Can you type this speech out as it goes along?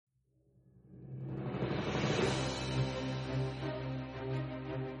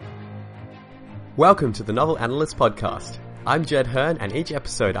Welcome to the Novel Analyst Podcast. I'm Jed Hearn, and each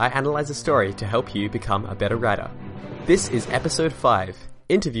episode I analyze a story to help you become a better writer. This is episode 5,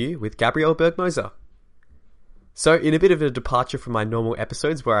 Interview with Gabriel Bergmoser. So, in a bit of a departure from my normal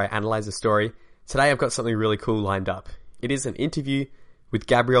episodes where I analyze a story, today I've got something really cool lined up. It is an interview with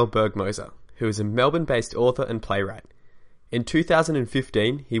Gabriel Bergmoser, who is a Melbourne-based author and playwright. In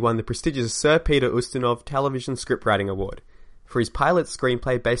 2015, he won the prestigious Sir Peter Ustinov Television Scriptwriting Award for his pilot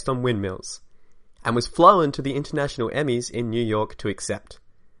screenplay based on Windmills, and was flown to the International Emmys in New York to accept.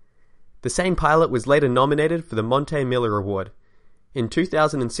 The same pilot was later nominated for the Monte Miller Award. In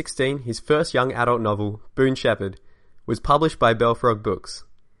 2016, his first young adult novel, Boone, Shepard, was published by Belfrog Books.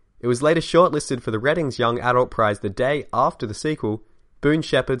 It was later shortlisted for the Readings Young Adult Prize the day after the sequel, Boone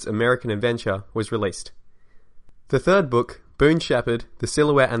Shepard's American Adventure, was released. The third book, Boone Shepard, The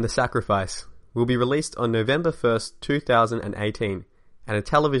Silhouette and the Sacrifice, will be released on November 1st, 2018, and a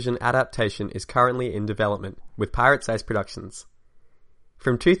television adaptation is currently in development with Pirate Size Productions.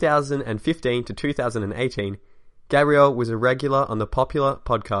 From 2015 to 2018, Gabriel was a regular on the popular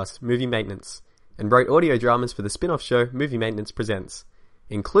podcast Movie Maintenance and wrote audio dramas for the spin-off show Movie Maintenance Presents,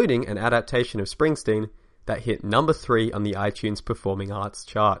 including an adaptation of Springsteen that hit number 3 on the iTunes Performing Arts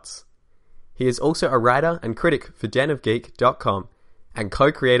charts. He is also a writer and critic for denofgeek.com and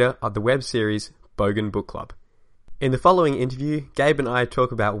co-creator of the web series Bogan Book Club. In the following interview, Gabe and I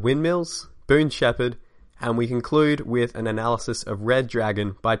talk about Windmills, Boone Shepard, and we conclude with an analysis of Red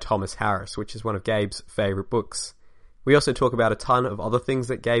Dragon by Thomas Harris, which is one of Gabe's favourite books. We also talk about a ton of other things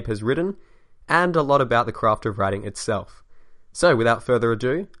that Gabe has written, and a lot about the craft of writing itself. So, without further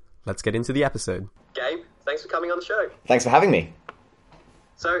ado, let's get into the episode. Gabe, thanks for coming on the show. Thanks for having me.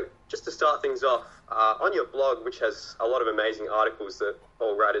 So, just to start things off, on your blog, which has a lot of amazing articles that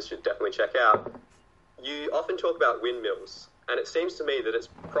all writers should definitely check out, you often talk about windmills, and it seems to me that it's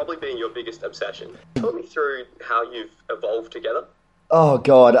probably been your biggest obsession. Talk me through how you've evolved together. Oh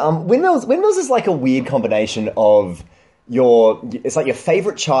god, Windmills is like a weird combination of it's like your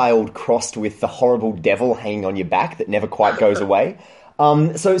favourite child crossed with the horrible devil hanging on your back that never quite goes away.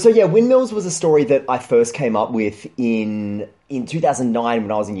 So yeah, Windmills was a story that I first came up with in 2009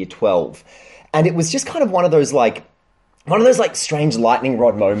 when I was in year 12. And it was just kind of one of those strange lightning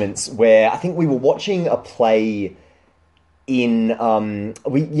rod moments where I think we were watching a play because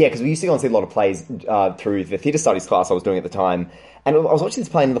we used to go and see a lot of plays through the theatre studies class I was doing at the time. And I was watching this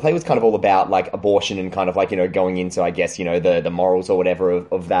play, and the play was kind of all about like abortion and kind of like, going into, I guess, the morals or whatever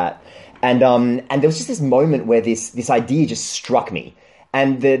of that. And there was just this moment where this idea just struck me.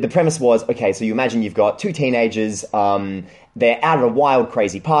 And the premise was, okay, so you imagine you've got two teenagers, they're out at a wild,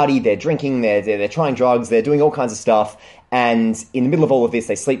 crazy party, they're drinking, they're trying drugs, they're doing all kinds of stuff, and in the middle of all of this,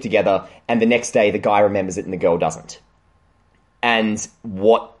 they sleep together, and the next day, the guy remembers it and the girl doesn't. And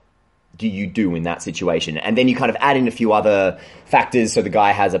what do you do in that situation? And then you kind of add in a few other factors. So the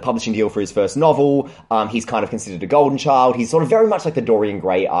guy has a publishing deal for his first novel. He's kind of considered a golden child. He's sort of very much like the Dorian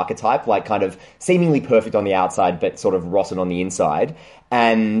Gray archetype, like kind of seemingly perfect on the outside, but sort of rotten on the inside.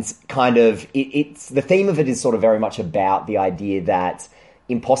 And kind of, it's the theme of it is sort of very much about the idea that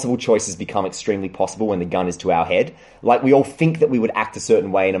impossible choices become extremely possible when the gun is to our head. Like, we all think that we would act a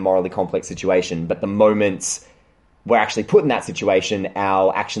certain way in a morally complex situation, but the moment we're actually put in that situation,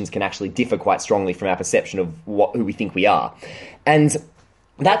 our actions can actually differ quite strongly from our perception of who we think we are. And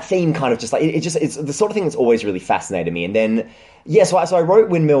that theme kind of just like, it's the sort of thing that's always really fascinated me. And then, yeah, so I wrote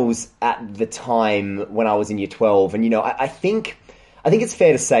Windmills at the time when I was in year 12. And, I think it's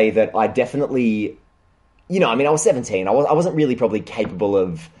fair to say that I definitely, I was 17. I wasn't really probably capable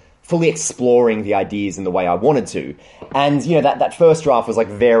of fully exploring the ideas in the way I wanted to. And, that first draft was like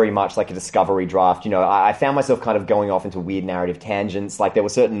very much like a discovery draft. I found myself kind of going off into weird narrative tangents. Like, there were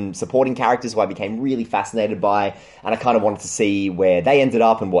certain supporting characters who I became really fascinated by, and I kind of wanted to see where they ended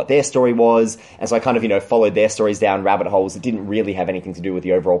up and what their story was. And so I kind of, followed their stories down rabbit holes that didn't really have anything to do with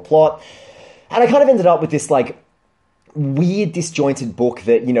the overall plot. And I kind of ended up with this like weird disjointed book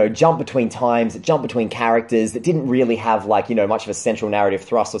that, jumped between times, that jumped between characters, that didn't really have like, much of a central narrative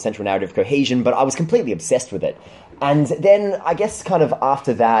thrust or central narrative cohesion, but I was completely obsessed with it. And then I guess kind of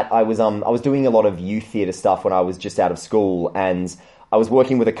after that, I was doing a lot of youth theatre stuff when I was just out of school, and I was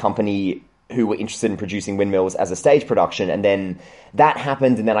working with a company who were interested in producing Windmills as a stage production, and then that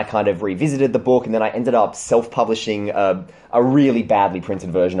happened, and then I kind of revisited the book, and then I ended up self-publishing a really badly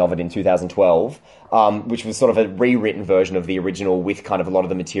printed version of it in 2012, which was sort of a rewritten version of the original with kind of a lot of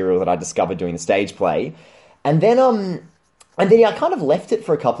the material that I discovered doing the stage play. And then yeah, I kind of left it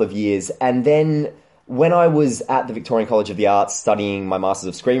for a couple of years, and then when I was at the Victorian College of the Arts studying my Masters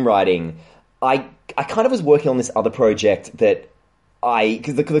of Screenwriting, I kind of was working on this other project that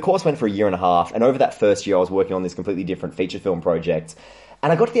because the course went for a year and a half, and over that first year I was working on this completely different feature film project.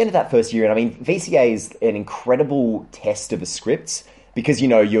 And I got to the end of that first year, and I mean, VCA is an incredible test of a script, because, you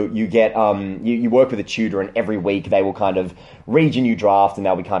know, you get, you work with a tutor, and every week they will kind of read your new draft, and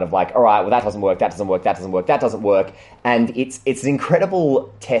they'll be kind of like, all right, well, that doesn't work, that doesn't work, that doesn't work, that doesn't work. And it's an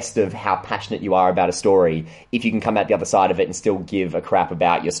incredible test of how passionate you are about a story, if you can come out the other side of it and still give a crap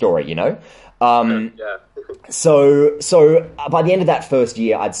about your story, you know? Yeah. So by the end of that first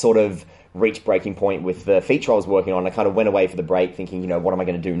year, I'd sort of reached breaking point with the feature I was working on. I kind of went away for the break thinking, you know, what am I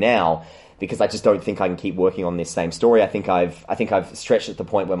going to do now? Because I just don't think I can keep working on this same story. I think I've stretched at the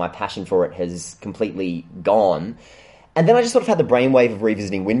point where my passion for it has completely gone. And then I just sort of had the brainwave of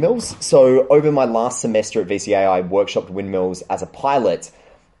revisiting Windmills. So over my last semester at VCA, I workshopped Windmills as a pilot.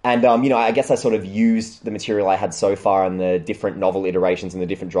 And, you know, I guess I sort of used the material I had so far and the different novel iterations and the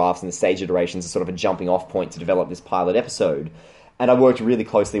different drafts and the stage iterations as sort of a jumping off point to develop this pilot episode. And I worked really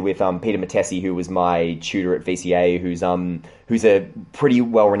closely with Peter Matesi, who was my tutor at VCA, who's a pretty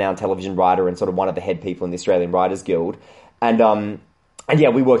well-renowned television writer and sort of one of the head people in the Australian Writers Guild. And yeah,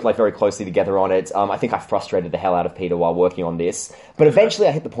 we worked like very closely together on it. I think I frustrated the hell out of Peter while working on this. But eventually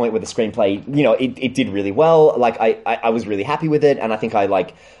I hit the point where the screenplay, you know, it did really well. Like I was really happy with it, and I think I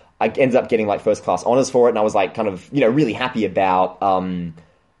ended up getting like first class honors for it, and I was like kind of, you know, really happy about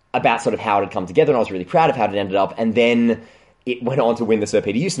sort of how it had come together, and I was really proud of how it ended up. And then it went on to win the Sir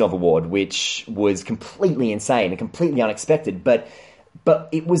Peter Ustinov Award, which was completely insane and completely unexpected. But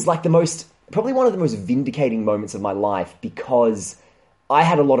it was like probably one of the most vindicating moments of my life, because I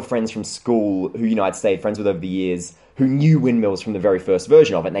had a lot of friends from school who, you know, I'd stayed friends with over the years, who knew Windmills from the very first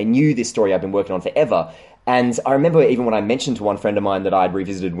version of it, and they knew this story I'd been working on forever. And I remember even when I mentioned to one friend of mine that I'd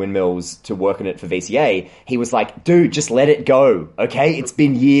revisited Windmills to work on it for VCA, he was like, dude, just let it go, okay? It's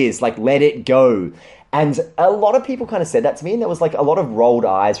been years, like, let it go. And a lot of people kind of said that to me, and there was like a lot of rolled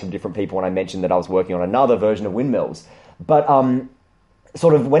eyes from different people when I mentioned that I was working on another version of Windmills. But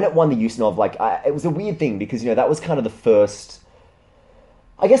sort of when it won the Ustinov, like, it was a weird thing, because, you know, that was kind of the first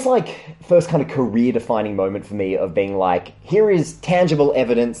kind of career-defining moment for me of being like, here is tangible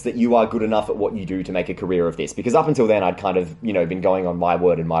evidence that you are good enough at what you do to make a career of this. Because up until then, I'd kind of, you know, been going on my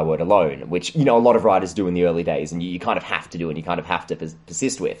word and my word alone, which, you know, a lot of writers do in the early days, and you kind of have to do and you kind of have to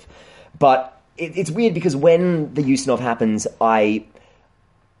persist with. But it's weird, because when the Ustinov happens, in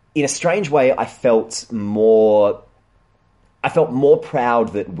a strange way, I felt more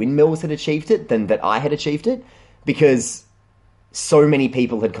proud that Windmills had achieved it than that I had achieved it, because so many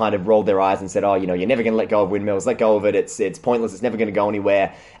people had kind of rolled their eyes and said, oh, you know, you're never going to let go of Windmills, let go of it, it's pointless, it's never going to go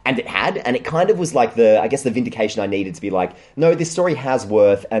anywhere. And it had, and it kind of was like the vindication I needed to be like, no, this story has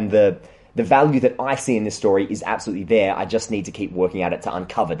worth, and the value that I see in this story is absolutely there. I just need to keep working at it to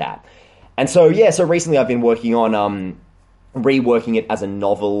uncover that. And so, yeah, so recently I've been working on reworking it as a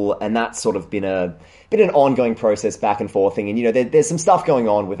novel, and that's sort of been an ongoing process, back and forth thing. And, you know, there's some stuff going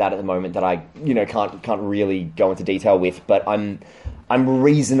on with that at the moment that I, you know, can't really go into detail with, but I'm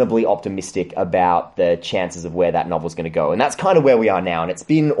reasonably optimistic about the chances of where that novel's going to go. And that's kind of where we are now, and it's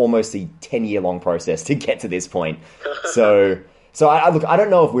been almost a 10-year-long process to get to this point. So I don't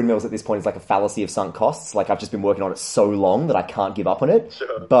know if Windmills at this point is like a fallacy of sunk costs. Like, I've just been working on it so long that I can't give up on it.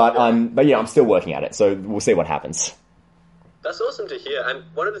 Sure. But yeah, I'm still working at it, so we'll see what happens. That's awesome to hear. And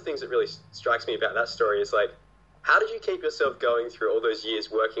one of the things that really strikes me about that story is, like, how did you keep yourself going through all those years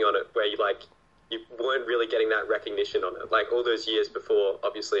working on it where you weren't really getting that recognition on it? Like, all those years before,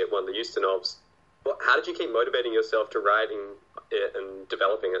 obviously, it won the Ustinovs. How did you keep motivating yourself to writing it and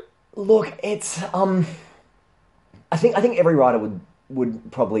developing it? Look, it's I think every writer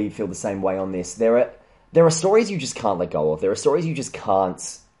would probably feel the same way on this. There are stories you just can't let go of. There are stories you just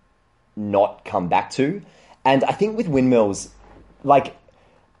can't not come back to. And I think with Windmills, like,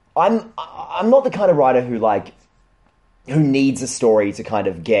 I'm not the kind of writer who needs a story to kind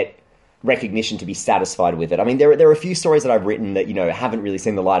of get recognition to be satisfied with it. I mean, there are a few stories that I've written that, you know, haven't really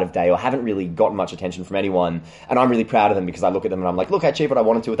seen the light of day or haven't really gotten much attention from anyone, and I'm really proud of them because I look at them and I'm like, look, I achieved what I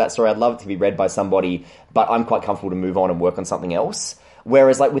wanted to with that story. I'd love it to be read by somebody, but I'm quite comfortable to move on and work on something else.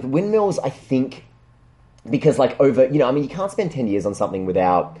 Whereas, like, with Windmills, I think, because, like, over, you know, I mean, you can't spend 10 years on something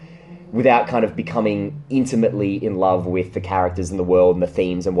without kind of becoming intimately in love with the characters and the world and the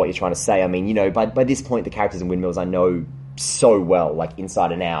themes and what you're trying to say. I mean, you know, by this point, the characters in Windmills I know so well, like,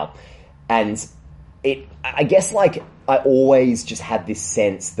 inside and out. And I guess, like, I always just had this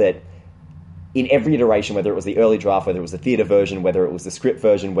sense that in every iteration, whether it was the early draft, whether it was the theatre version, whether it was the script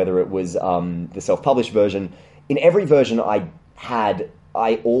version, whether it was the self-published version, in every version I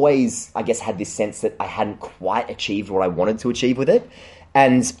always, I guess, had this sense that I hadn't quite achieved what I wanted to achieve with it.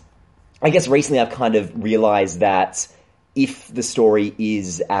 And I guess recently I've kind of realized that if the story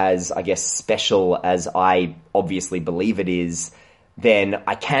is as, I guess, special as I obviously believe it is, then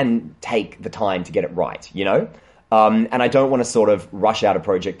I can take the time to get it right, you know? And I don't want to sort of rush out a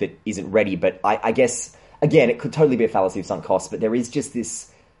project that isn't ready, but I guess, again, it could totally be a fallacy of sunk costs, but there is just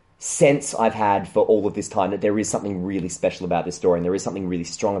this sense I've had for all of this time that there is something really special about this story, and there is something really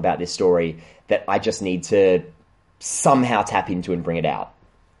strong about this story that I just need to somehow tap into and bring it out.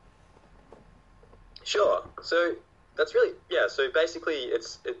 Sure. So that's really, so basically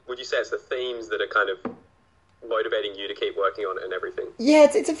would you say it's the themes that are kind of motivating you to keep working on it and everything? Yeah,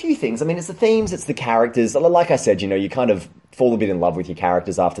 it's a few things. I mean, it's the themes, it's the characters. Like I said, you kind of fall a bit in love with your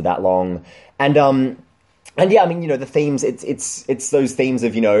characters after that long. And yeah, I mean, the themes, it's those themes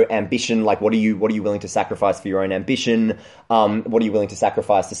of, ambition, like what are you willing to sacrifice for your own ambition? What are you willing to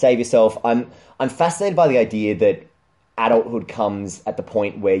sacrifice to save yourself? I'm fascinated by the idea that adulthood comes at the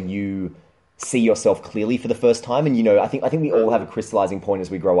point where you see yourself clearly for the first time. And, I think we all have a crystallizing point as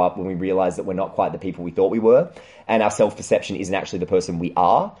we grow up when we realize that we're not quite the people we thought we were. And our self-perception isn't actually the person we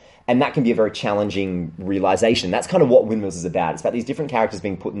are. And that can be a very challenging realization. That's kind of what Windmills is about. It's about these different characters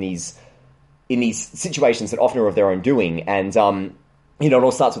being put in these situations that often are of their own doing. And, it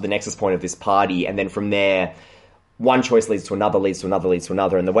all starts with the nexus point of this party. And then from there, one choice leads to another, leads to another, leads to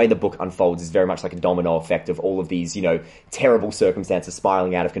another. And the way the book unfolds is very much like a domino effect of all of these, terrible circumstances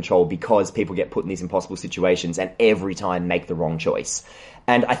spiraling out of control because people get put in these impossible situations and every time make the wrong choice.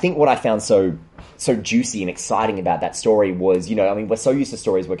 And I think what I found so juicy and exciting about that story was, we're so used to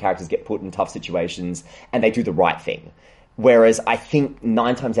stories where characters get put in tough situations and they do the right thing. Whereas I think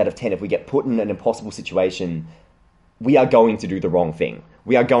 9 times out of 10, if we get put in an impossible situation, we are going to do the wrong thing.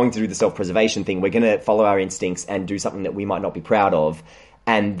 We are going to do the self-preservation thing. We're going to follow our instincts and do something that we might not be proud of.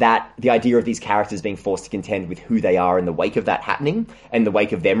 And that the idea of these characters being forced to contend with who they are in the wake of that happening, and the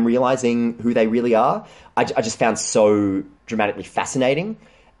wake of them realizing who they really are, I just found so dramatically fascinating.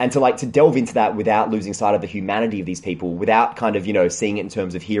 And to delve into that without losing sight of the humanity of these people, without kind of, seeing it in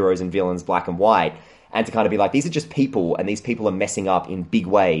terms of heroes and villains, black and white, and to kind of be like, these are just people, and these people are messing up in big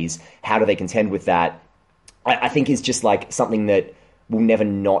ways. How do they contend with that? I think is just like something that will never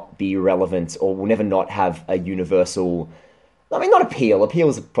not be relevant, or will never not have a universal, I mean, not appeal. Appeal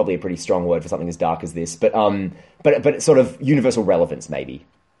is probably a pretty strong word for something as dark as this, but sort of universal relevance, maybe.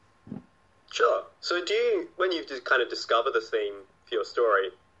 Sure. So do you, when you kind of discover the theme for your story,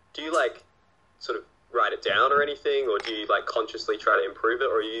 do you sort of write it down or anything, or do you consciously try to improve it,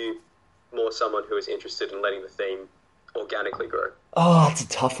 or are you more someone who is interested in letting the theme organically grow? Oh, it's a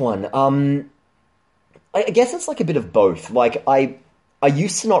tough one. I guess it's a bit of both. I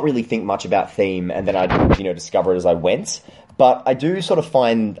used to not really think much about theme, and then I'd, discover it as I went. But I do sort of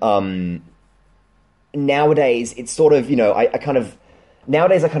find, nowadays, it's sort of,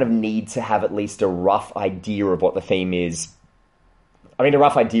 nowadays I kind of need to have at least a rough idea of what the theme is. I mean, a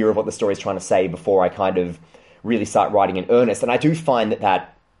rough idea of what the story is trying to say before I kind of really start writing in earnest. And I do find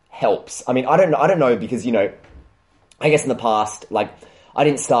that helps. I mean, I don't know, because, I guess in the past, I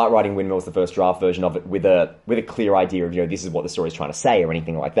didn't start writing Windmills, the first draft version of it, with a clear idea of, this is what the story is trying to say or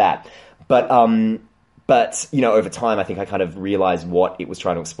anything like that. But over time, I think I kind of realized what it was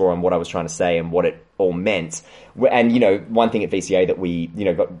trying to explore and what I was trying to say and what it all meant. And, one thing at VCA that we,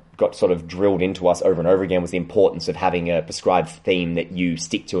 got sort of drilled into us over and over again was the importance of having a prescribed theme that you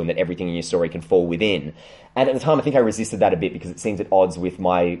stick to and that everything in your story can fall within. And at the time, I think I resisted that a bit because it seemed at odds with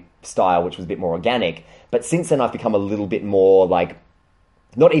my style, which was a bit more organic. But since then, I've become a little bit more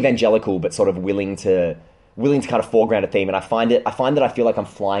not evangelical, but sort of willing to kind of foreground a theme. And I find that I feel like I'm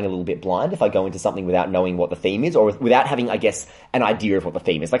flying a little bit blind if I go into something without knowing what the theme is, or without having, I guess, an idea of what the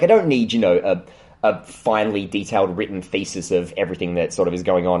theme is. I don't need, a finely detailed written thesis of everything that sort of is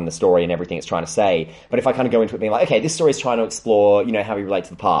going on in the story and everything it's trying to say. But if I kind of go into it being okay, this story is trying to explore, how we relate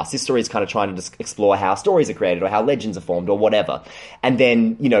to the past. This story is kind of trying to explore how stories are created or how legends are formed or whatever. And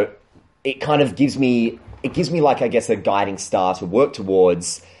then, it kind of gives me, I guess, a guiding star to work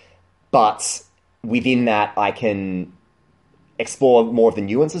towards, but within that, I can explore more of the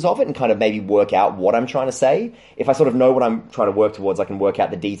nuances of it and kind of maybe work out what I'm trying to say. If I sort of know what I'm trying to work towards, I can work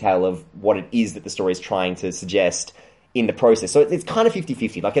out the detail of what it is that the story is trying to suggest in the process. So it's kind of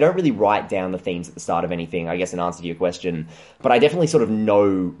 50-50. I don't really write down the themes at the start of anything, I guess, in answer to your question, but I definitely sort of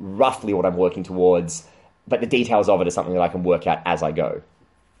know roughly what I'm working towards, but the details of it is something that I can work out as I go.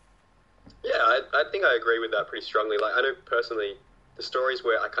 Yeah, I think I agree with that pretty strongly. I know personally, the stories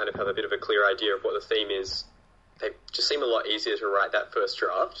where I kind of have a bit of a clear idea of what the theme is, they just seem a lot easier to write that first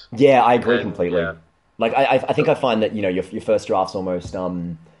draft. Yeah, I agree completely. Yeah. I think I find that, your first draft's almost,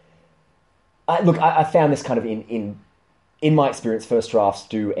 I found this kind of in my experience, first drafts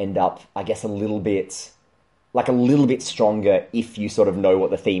do end up, I guess, a little bit like a little bit stronger if you sort of know what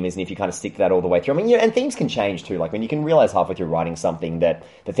the theme is and if you kind of stick to that all the way through. I mean, you know, and themes can change too. Like when you can realize halfway through writing something that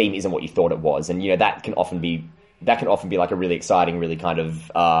the theme isn't what you thought it was, and you know that can often be like a really exciting, really kind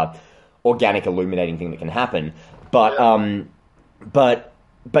of organic, illuminating thing that can happen. But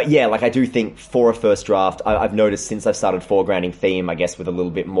yeah, like I do think for a first draft, I've noticed since I've started foregrounding theme, I guess with a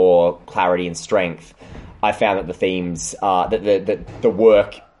little bit more clarity and strength, I found that the themes, that the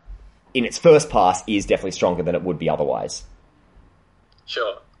work in its first pass is definitely stronger than it would be otherwise.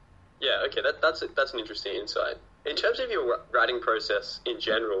 Sure. Yeah, okay, that's an interesting insight. In terms of your writing process in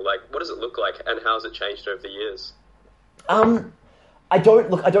general, like, what does it look like, and how has it changed over the years? I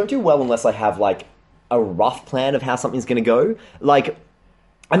don't do well unless I have, like, a rough plan of how something's going to go. Like,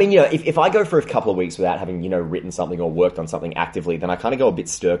 I mean, you know, if I go for a couple of weeks without having, you know, written something or worked on something actively, then I kind of go a bit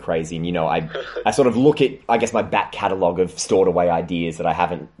stir crazy. And, you know, I sort of look at, I guess, my back catalogue of stored away ideas that I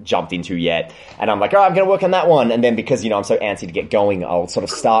haven't jumped into yet. And I'm like, oh, I'm going to work on that one. And then because, you know, I'm so antsy to get going, I'll sort of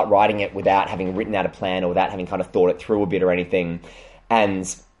start writing it without having written out a plan or without having kind of thought it through a bit or anything. And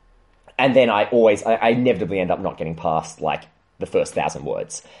then I inevitably end up not getting past, like, the first 1,000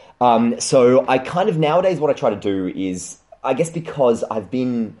 words. So I kind of, nowadays, what I try to do is, I guess because I've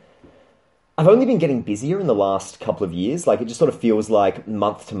only been getting busier in the last couple of years. Like, it just sort of feels like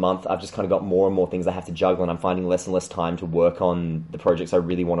month to month, I've just kind of got more and more things I have to juggle, and I'm finding less and less time to work on the projects I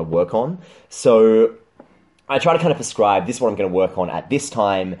really want to work on. So I try to kind of prescribe, this is what I'm going to work on at this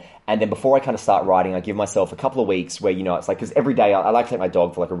time, and then before I kind of start writing, I give myself a couple of weeks where, you know, it's like, because every day, I like to take my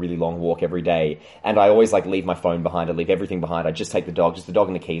dog for like a really long walk every day, and I always like leave my phone behind, I leave everything behind, I just take the dog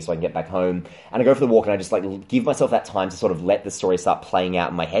and the key so I can get back home, and I go for the walk, and I just like give myself that time to sort of let the story start playing out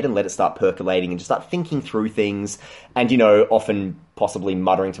in my head, and let it start percolating, and just start thinking through things, and, you know, often possibly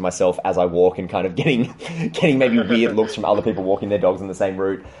muttering to myself as I walk, and kind of getting maybe weird looks from other people walking their dogs on the same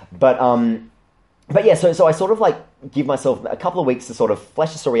route, But yeah, so I sort of like give myself a couple of weeks to sort of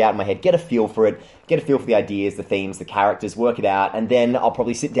flesh the story out in my head, get a feel for it, get a feel for the ideas, the themes, the characters, work it out, and then I'll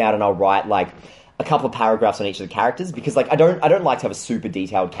probably sit down and I'll write like a couple of paragraphs on each of the characters, because like I don't like to have a super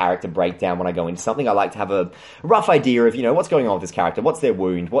detailed character breakdown when I go into something. I like to have a rough idea of, you know, what's going on with this character, what's their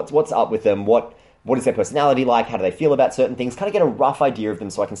wound, what's up with them, what is their personality like, how do they feel about certain things, kind of get a rough idea of them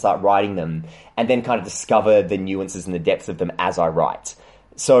so I can start writing them, and then kind of discover the nuances and the depths of them as I write.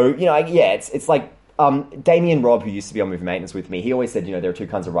 So, you know, it's like, Damien Robb, who used to be on Movie Maintenance with me, he always said, you know, there are two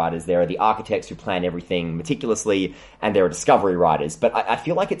kinds of writers. There are the architects who plan everything meticulously, and there are discovery writers. But I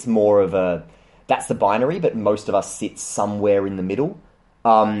feel like it's more of that's the binary, but most of us sit somewhere in the middle.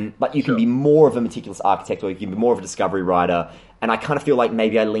 But you can be more of a meticulous architect, or you can be more of a discovery writer. And I kind of feel like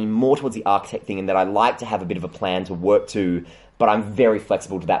maybe I lean more towards the architect thing, in that I like to have a bit of a plan to work to, but I'm very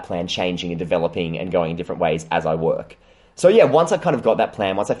flexible to that plan changing and developing and going in different ways as I work. So yeah, once I've kind of got that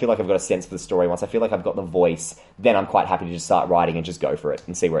plan, once I feel like I've got a sense for the story, once I feel like I've got the voice, then I'm quite happy to just start writing and just go for it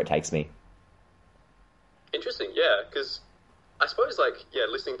and see where it takes me. Interesting, yeah, because I suppose, like, yeah,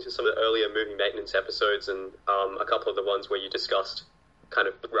 listening to some of the earlier Movie Maintenance episodes and a couple of the ones where you discussed kind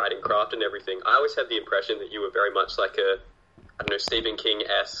of writing craft and everything, I always had the impression that you were very much like I don't know, Stephen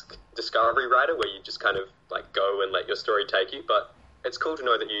King-esque discovery writer, where you just kind of like go and let your story take you, but it's cool to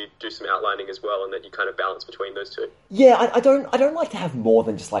know that you do some outlining as well, and that you kind of balance between those two. Yeah, I don't like to have more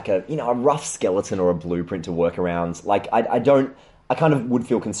than just like a rough skeleton or a blueprint to work around. Like I kind of would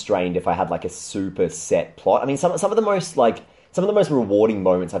feel constrained if I had like a super set plot. I mean, some of the most rewarding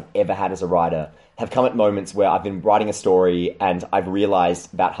moments I've ever had as a writer have come at moments where I've been writing a story and I've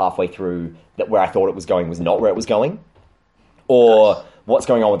realized about halfway through that where I thought it was going was not where it was going, or nice. What's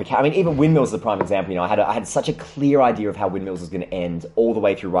going on with the character. I mean, even Windmills is a prime example. You know, I had such a clear idea of how Windmills was going to end all the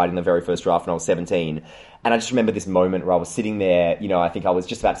way through writing the very first draft when I was 17. And I just remember this moment where I was sitting there, you know, I think I was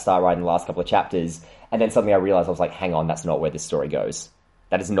just about to start writing the last couple of chapters, and then suddenly I realized, I was like, hang on, that's not where this story goes.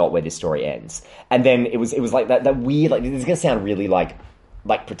 That is not where this story ends. And then it was like that weird, like, this is going to sound really like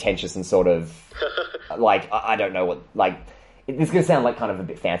pretentious and sort of like, I don't know what, like, this is going to sound like kind of a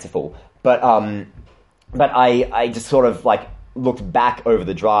bit fanciful, but I just sort of like looked back over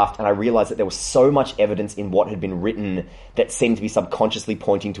the draft and I realized that there was so much evidence in what had been written that seemed to be subconsciously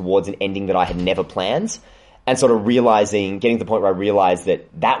pointing towards an ending that I had never planned, and sort of getting to the point where I realized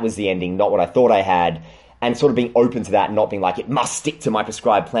that was the ending, not what I thought I had, and sort of being open to that and not being like, it must stick to my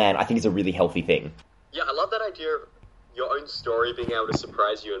prescribed plan, I think is a really healthy thing. Yeah, I love that idea of your own story being able to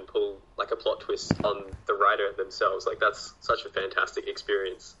surprise you and pull like a plot twist on the writer themselves. Like, that's such a fantastic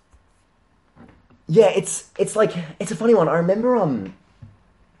experience. Yeah, it's like, it's a funny one. I remember,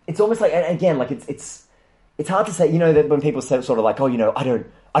 it's almost like, again, like it's hard to say, you know, that when people say sort of like, oh, you know, I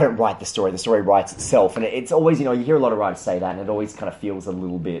don't write the story writes itself. And it's always, you know, you hear a lot of writers say that, and it always kind of feels a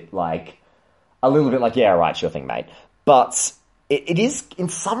little bit like, a little bit like, yeah, right, sure thing, mate. But it is, in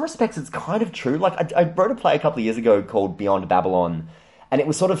some respects, it's kind of true. Like, I wrote a play a couple of years ago called Beyond Babylon, and it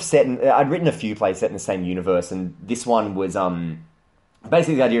was sort of set in, I'd written a few plays set in the same universe, and this one was,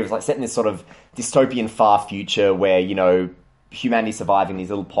 basically the idea was like set in this sort of dystopian far future where, you know, humanity surviving these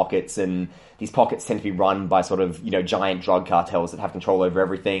little pockets, and these pockets tend to be run by sort of, you know, giant drug cartels that have control over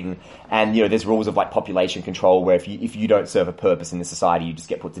everything. And, you know, there's rules of like population control where if you don't serve a purpose in the society, you just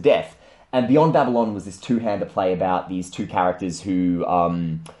get put to death. And Beyond Babylon was this two-hander play about these two characters who,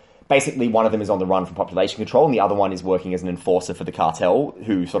 basically one of them is on the run from population control and the other one is working as an enforcer for the cartel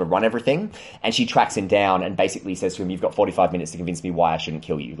who sort of run everything. And she tracks him down and basically says to him, you've got 45 minutes to convince me why I shouldn't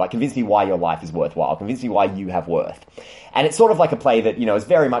kill you. Like, convince me why your life is worthwhile. Convince me why you have worth. And it's sort of like a play that, you know, is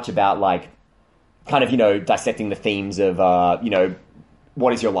very much about like, kind of, you know, dissecting the themes of, you know,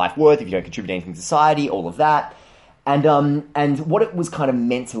 what is your life worth if you don't contribute anything to society, all of that. And what it was kind of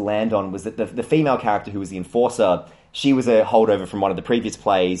meant to land on was that the female character who was the enforcer, she was a holdover from one of the previous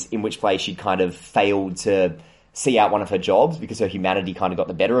plays, in which play she'd kind of failed to see out one of her jobs because her humanity kind of got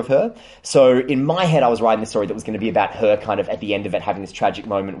the better of her. So in my head, I was writing a story that was going to be about her kind of at the end of it having this tragic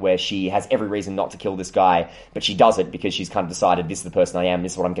moment where she has every reason not to kill this guy, but she does it because she's kind of decided, this is the person I am,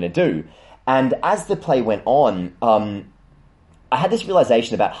 this is what I'm going to do. And as the play went on, I had this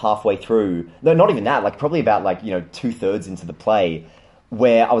realization about halfway through, no, not even that, like probably about like, you know, 2/3 into the play,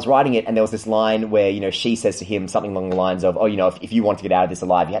 where I was writing it and there was this line where, you know, she says to him something along the lines of, oh, you know, if you want to get out of this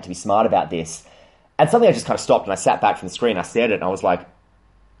alive, you have to be smart about this. And suddenly I just kind of stopped and I sat back from the screen, I stared at it and I was like,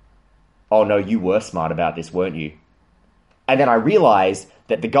 oh no, you were smart about this, weren't you? And then I realized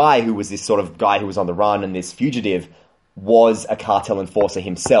that the guy who was this sort of guy who was on the run and this fugitive was a cartel enforcer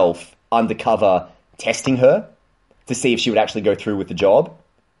himself, undercover, testing her to see if she would actually go through with the job.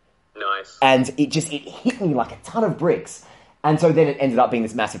 Nice. And it hit me like a ton of bricks. And so then it ended up being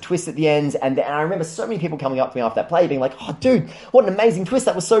this massive twist at the end. And I remember so many people coming up to me after that play being like, oh, dude, what an amazing twist.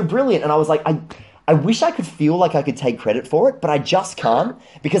 That was so brilliant. And I was like, I wish I could feel like I could take credit for it, but I just can't.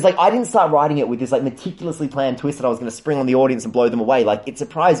 Because like I didn't start writing it with this like meticulously planned twist that I was going to spring on the audience and blow them away. Like it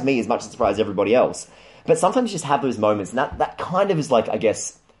surprised me as much as it surprised everybody else. But sometimes you just have those moments. And that kind of is like, I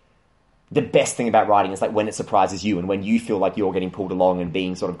guess, the best thing about writing is like when it surprises you and when you feel like you're getting pulled along and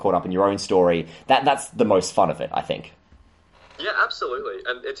being sort of caught up in your own story. That's the most fun of it, I think. Yeah, absolutely.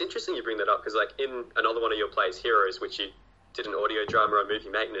 And it's interesting you bring that up because, like, in another one of your plays, Heroes, which you did an audio drama on movie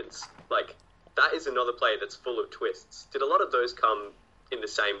maintenance, like, that is another play that's full of twists. Did a lot of those come in the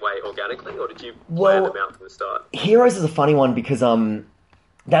same way organically, or did you plan them out from the start? Heroes is a funny one because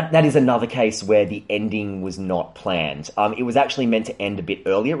that is another case where the ending was not planned. It was actually meant to end a bit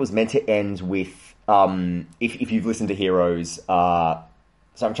earlier. It was meant to end with, if you've listened to Heroes...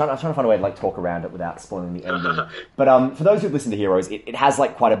 So I'm trying to find a way to like talk around it without spoiling the ending. But for those who've listened to Heroes, it has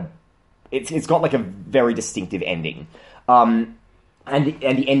like quite a, it's got like a very distinctive ending, and the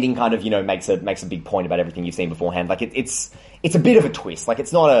ending kind of, you know, makes a big point about everything you've seen beforehand. Like it's a bit of a twist. Like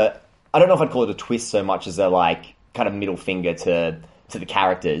it's not I don't know if I'd call it a twist so much as a like kind of middle finger to the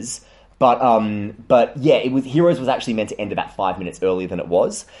characters. But yeah, Heroes was actually meant to end about 5 minutes earlier than it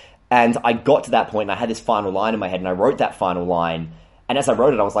was, and I got to that point and I had this final line in my head and I wrote that final line. And as I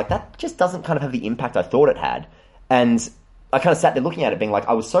wrote it, I was like, that just doesn't kind of have the impact I thought it had. And I kind of sat there looking at it being like,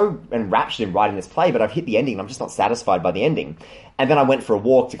 I was so enraptured in writing this play, but I've hit the ending and I'm just not satisfied by the ending. And then I went for a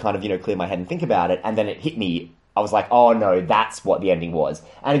walk to kind of, you know, clear my head and think about it. And then it hit me. I was like, oh no, that's what the ending was.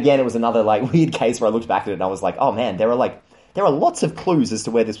 And again, it was another like weird case where I looked back at it and I was like, oh man, there are lots of clues as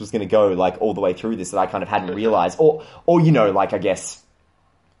to where this was going to go, like all the way through this that I kind of hadn't realized. Or, you know, like I guess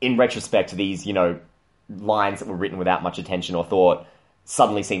in retrospect, these, you know, lines that were written without much attention or thought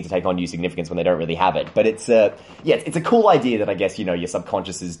suddenly seem to take on new significance when they don't really have it. But it's a cool idea that I guess, you know, your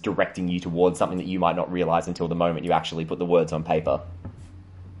subconscious is directing you towards something that you might not realize until the moment you actually put the words on paper.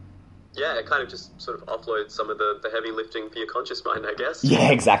 Yeah, it kind of just sort of offloads some of the heavy lifting for your conscious mind, I guess. Yeah,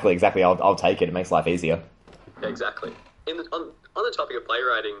 exactly. I'll take it. It makes life easier. Yeah, exactly. On the topic of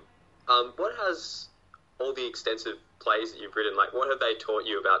playwriting, what has all the extensive plays that you've written, like, what have they taught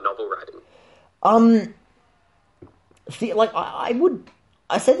you about novel writing?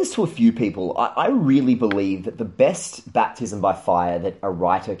 I say this to a few people. I really believe that the best baptism by fire that a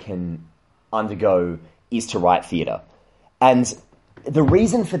writer can undergo is to write theatre. And the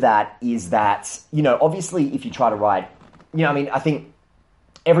reason for that is that, you know, obviously if you try to write, you know, I mean, I think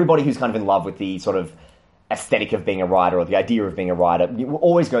everybody who's kind of in love with the sort of aesthetic of being a writer or the idea of being a writer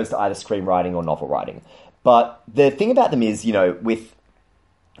always goes to either screenwriting or novel writing. But the thing about them is, you know, with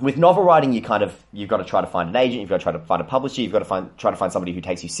novel writing, you've got to try to find an agent, you've got to try to find a publisher, you've got to try to find somebody who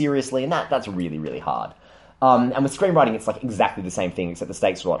takes you seriously, and that's really, really hard. And with screenwriting, it's like exactly the same thing, except the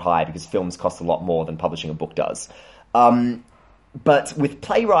stakes are a lot higher because films cost a lot more than publishing a book does. But with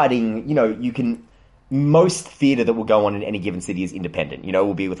playwriting, most theatre that will go on in any given city is independent.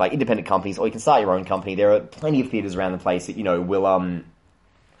 Will be with like independent companies, or you can start your own company. There are plenty of theatres around the place that,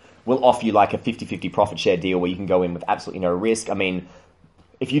 will offer you like a 50-50 profit share deal where you can go in with absolutely no risk. I mean,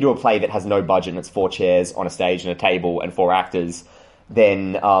 if you do a play that has no budget and it's 4 chairs on a stage and a table and 4 actors,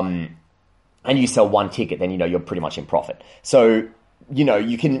 then, and you sell 1 ticket, then, you're pretty much in profit. So,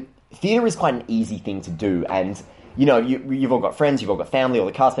 theatre is quite an easy thing to do, and you've all got friends, you've all got family, all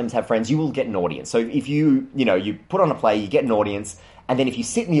the cast members have friends, you will get an audience. So if you put on a play, you get an audience, and then if you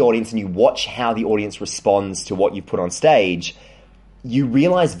sit in the audience and you watch how the audience responds to what you've put on stage, you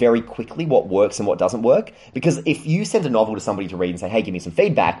realize very quickly what works and what doesn't work. Because if you send a novel to somebody to read and say, hey, give me some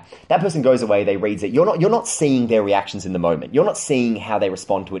feedback, that person goes away, they reads it. You're not seeing their reactions in the moment. You're not seeing how they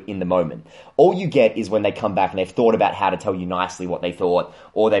respond to it in the moment. All you get is when they come back and they've thought about how to tell you nicely what they thought,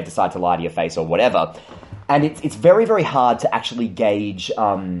 or they've decided to lie to your face or whatever. And it's very, very hard to actually gauge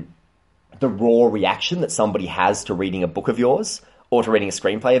the raw reaction that somebody has to reading a book of yours or to reading a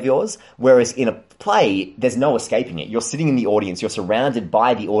screenplay of yours. Whereas in a play, there's no escaping it. You're sitting in the audience, you're surrounded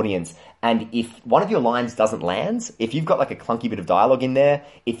by the audience, and if one of your lines doesn't land, if you've got like a clunky bit of dialogue in there,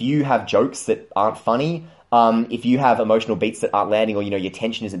 if you have jokes that aren't funny, if you have emotional beats that aren't landing, or, your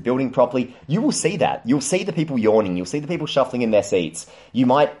tension isn't building properly, you will see that. You'll see the people yawning. You'll see the people shuffling in their seats. You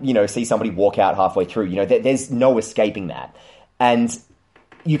might, see somebody walk out halfway through. There's no escaping that. And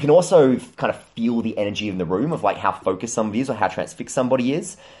you can also kind of feel the energy in the room of like how focused somebody is or how transfixed somebody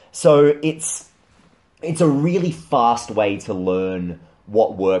is. So it's a really fast way to learn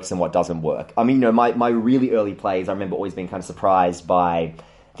what works and what doesn't work. I mean, my really early plays, I remember always being kind of surprised by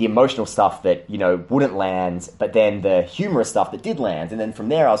the emotional stuff that, wouldn't land, but then the humorous stuff that did land. And then from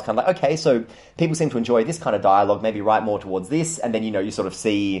there, I was kind of like, okay, so people seem to enjoy this kind of dialogue, maybe write more towards this. And then, you sort of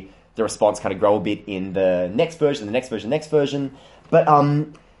see the response kind of grow a bit in the next version, the next version, the next version. But,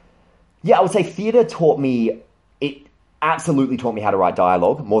 yeah, I would say theatre it absolutely taught me how to write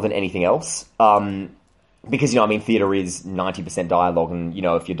dialogue more than anything else. Because, theatre is 90% dialogue, and,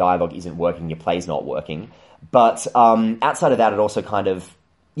 if your dialogue isn't working, your play's not working. But outside of that, it also kind of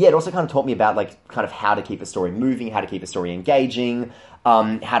taught me about, like, kind of how to keep a story moving, how to keep a story engaging,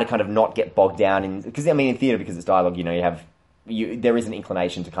 how to kind of not get bogged down in... Because, in theatre, because it's dialogue, there is an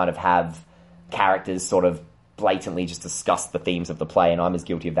inclination to kind of have characters sort of blatantly just discuss the themes of the play, and I'm as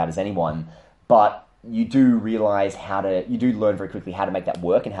guilty of that as anyone. But you do realize you do learn very quickly how to make that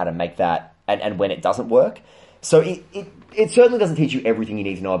work and how to make that, and when it doesn't work. So it certainly doesn't teach you everything you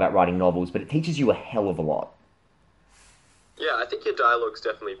need to know about writing novels, but it teaches you a hell of a lot. Yeah, I think your dialogue's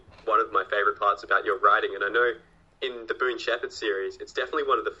definitely one of my favourite parts about your writing, and I know in the Boone Shepard series, it's definitely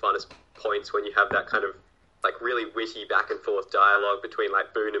one of the funnest points when you have that kind of like really witty back and forth dialogue between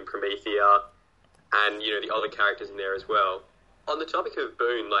like Boone and Promethea, and the other characters in there as well. On the topic of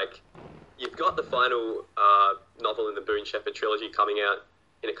Boone, like you've got the final novel in the Boone Shepard trilogy coming out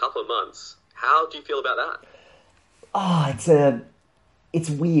in a couple of months. How do you feel about that? It's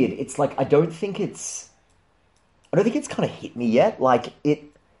weird. It's like I don't think it's kind of hit me yet.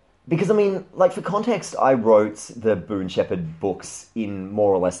 Because like for context, I wrote the Boone Shepard books in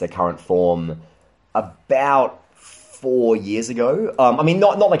more or less their current form about 4 years ago.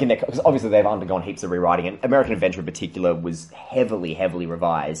 Not like in their, because obviously they've undergone heaps of rewriting, and American Adventure in particular was heavily, heavily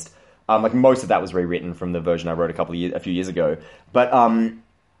revised. Like most of that was rewritten from the version I wrote a few years ago. But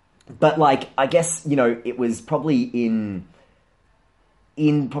like I guess it was probably in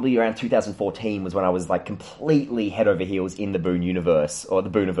probably around 2014 was when I was like completely head over heels in the Boone universe, or the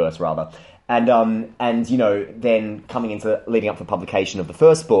Booneverse rather. And then leading up to publication of the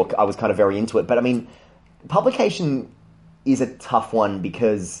first book, I was kind of very into it. But publication is a tough one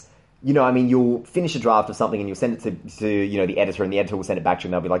because, you'll finish a draft of something and you'll send it to the editor, and the editor will send it back to you,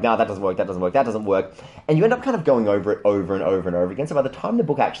 and they'll be like, no, that doesn't work, that doesn't work, that doesn't work. And you end up kind of going over it over and over and over again. So by the time the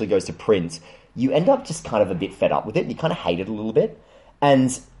book actually goes to print, you end up just kind of a bit fed up with it. You kind of hate it a little bit.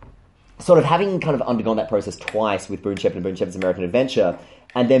 And sort of having kind of undergone that process twice with Boone Shepard and Boone Shepard's American Adventure,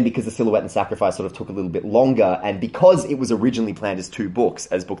 and then because the Silhouette and Sacrifice sort of took a little bit longer, and because it was originally planned as 2 books,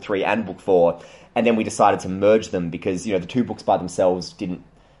 as book 3 and book 4, and then we decided to merge them because, the 2 books by themselves didn't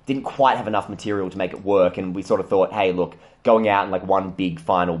quite have enough material to make it work, and we sort of thought, hey, look, going out in like one big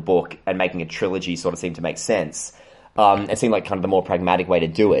final book and making a trilogy sort of seemed to make sense. It seemed like kind of the more pragmatic way to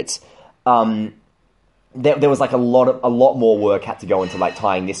do it. There was like a lot more work had to go into like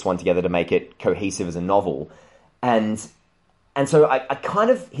tying this one together to make it cohesive as a novel. And so I kind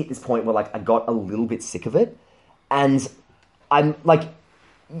of hit this point where like I got a little bit sick of it. And I'm like,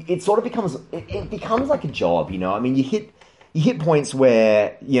 it sort of becomes it becomes like a job, you know. I mean, you hit points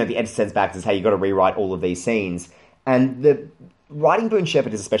where, you know, the editor sends back and says, hey, you've got to rewrite all of these scenes, and the writing Boone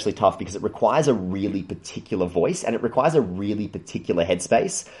Shepard is especially tough because it requires a really particular voice and it requires a really particular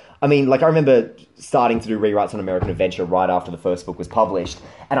headspace. I mean, like, I remember starting to do rewrites on American Adventure right after the first book was published,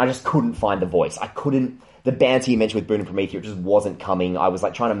 and I just couldn't find the voice. The banter you mentioned with Boone and Prometheus just wasn't coming. I was,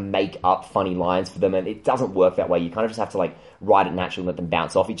 like, trying to make up funny lines for them, and it doesn't work that way. You kind of just have to, like, write it naturally and let them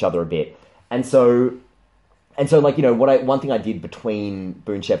bounce off each other a bit. And so, like, you know, one thing I did between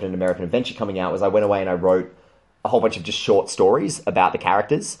Boone Shepard and American Adventure coming out was I went away and I wrote a whole bunch of just short stories about the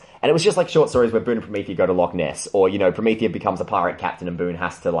characters. And it was just like short stories where Boone and Prometheus go to Loch Ness, or, you know, Prometheus becomes a pirate captain and Boone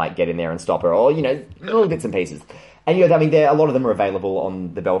has to, like, get in there and stop her, or, you know, little bits and pieces. And, you know, I mean, a lot of them are available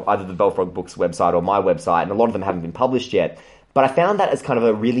on either the Belfrog Books website or my website, and a lot of them haven't been published yet. But I found that as kind of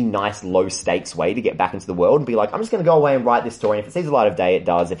a really nice, low-stakes way to get back into the world and be like, I'm just going to go away and write this story, and if it sees the light of day, it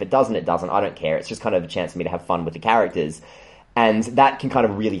does. If it doesn't, it doesn't. I don't care. It's just kind of a chance for me to have fun with the characters. And that can kind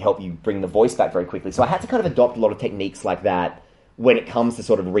of really help you bring the voice back very quickly. So I had to kind of adopt a lot of techniques like that when it comes to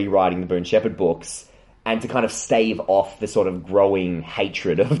sort of rewriting the Boone Shepard books, and to kind of stave off the sort of growing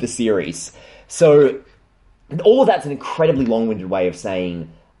hatred of the series. So all of that's an incredibly long-winded way of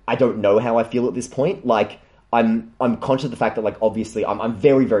saying I don't know how I feel at this point. Like, I'm conscious of the fact that, like, obviously I'm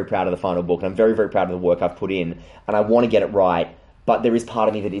very, very proud of the final book, and I'm very, very proud of the work I've put in, and I want to get it right. But there is part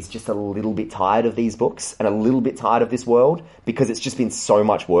of me that is just a little bit tired of these books and a little bit tired of this world, because it's just been so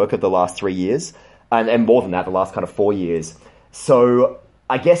much work of the last 3 years, and more than that, the last kind of 4 years. So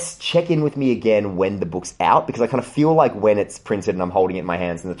I guess check in with me again when the book's out, because I kind of feel like when it's printed and I'm holding it in my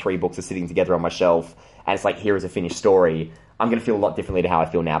hands and the 3 books are sitting together on my shelf and it's like, here is a finished story, I'm going to feel a lot differently to how I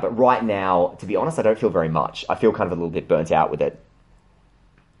feel now. But right now, to be honest, I don't feel very much. I feel kind of a little bit burnt out with it.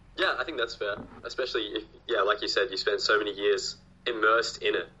 Yeah, I think that's fair. Especially if, yeah, like you said, you spent so many years immersed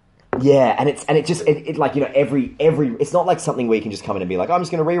in it. Yeah, and it just like, you know, every it's not like something where you can just come in and be like, I'm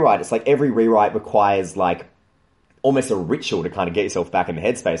just going to rewrite. It's like every rewrite requires, like, almost a ritual to kind of get yourself back in the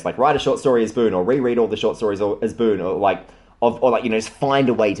headspace. Like, write a short story as Boone, or reread all the short stories as Boone, or like, you know, just find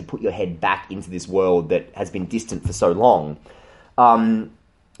a way to put your head back into this world that has been distant for so long.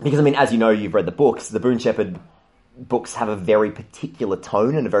 Because, I mean, as you know, you've read the books, the Boone Shepard books have a very particular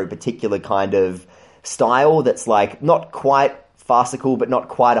tone and a very particular kind of style that's, like, not quite farcical, but not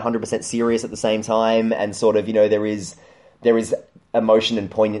quite 100% serious at the same time, and sort of, you know, there is emotion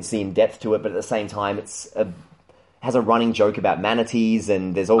and poignancy and depth to it, but at the same time has a running joke about manatees,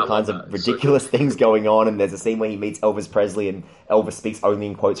 and there's all kinds of ridiculous things going on, and there's a scene where he meets Elvis Presley, and Elvis speaks only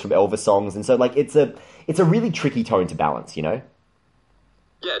in quotes from Elvis songs, and so, like, it's a really tricky tone to balance, you know?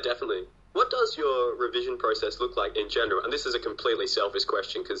 Yeah, definitely. What does your revision process look like in general? And this is a completely selfish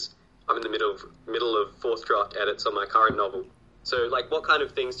question, because I'm in the middle of fourth draft edits on my current novel. So, like, what kind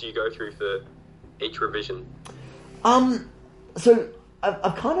of things do you go through for each revision? So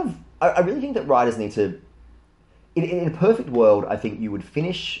I really think that writers need to, in a perfect world, I think you would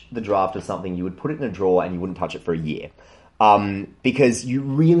finish the draft of something, you would put it in a drawer, and you wouldn't touch it for a year. Because you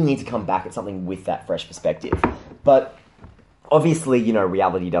really need to come back at something with that fresh perspective. But obviously, you know,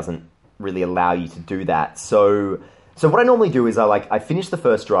 reality doesn't really allow you to do that. So what I normally do is I finish the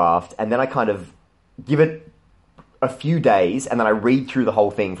first draft, and then I kind of give it a few days, and then I read through the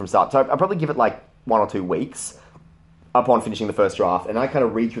whole thing from start. So I probably give it like 1 or 2 weeks upon finishing the first draft, and I kind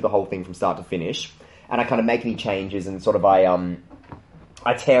of read through the whole thing from start to finish, and I kind of make any changes, and sort of I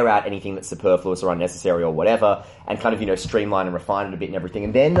tear out anything that's superfluous or unnecessary or whatever, and kind of, you know, streamline and refine it a bit and everything.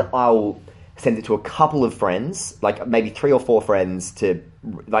 And then I'll send it to a couple of friends, like maybe 3 or 4 friends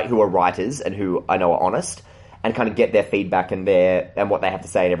who are writers and who I know are honest, and kind of get their feedback and what they have to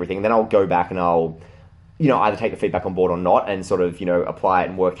say and everything. And then I'll go back and I'll, you know, either take the feedback on board or not, and sort of, you know, apply it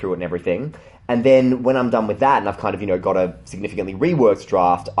and work through it and everything. And then when I'm done with that, and I've kind of, you know, got a significantly reworked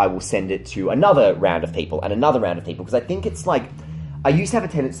draft, I will send it to another round of people and another round of people, because I think it's like, I used to have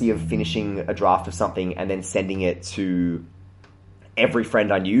a tendency of finishing a draft of something and then sending it to every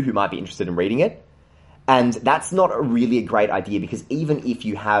friend I knew who might be interested in reading it. And that's not really a great idea, because even if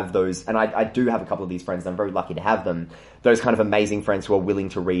you have those, and I do have a couple of these friends, and I'm very lucky to have them, those kind of amazing friends who are willing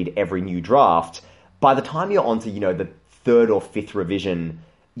to read every new draft, by the time you're on to, you know, the 3rd or 5th revision,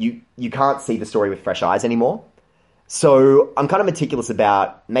 you can't see the story with fresh eyes anymore. So I'm kind of meticulous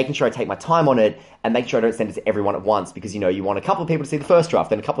about making sure I take my time on it, and making sure I don't send it to everyone at once, because, you know, you want a couple of people to see the first draft,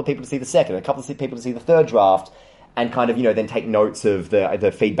 then a couple of people to see the second, a couple of people to see the third draft, and kind of, you know, then take notes of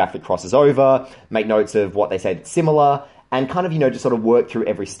the feedback that crosses over, make notes of what they say that's similar, and kind of, you know, just sort of work through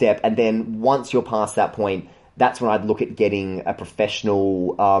every step. And then once you're past that point, that's when I'd look at getting a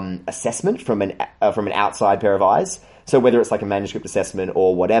professional assessment from an outside pair of eyes. So whether it's like a manuscript assessment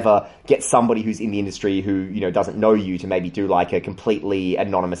or whatever, get somebody who's in the industry who, doesn't know you to maybe do like a completely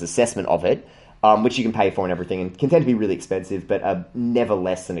anonymous assessment of it, which you can pay for and everything, and can tend to be really expensive, but are never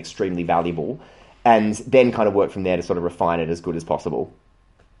less than extremely valuable. And then kind of work from there to sort of refine it as good as possible.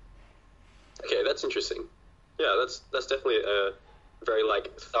 Okay, that's interesting. Yeah, that's definitely a very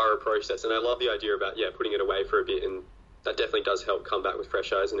thorough process, and I love the idea about putting it away for a bit, and that definitely does help come back with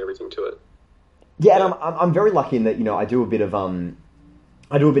fresh eyes and everything to it. Yeah, and I'm very lucky in that I do a bit of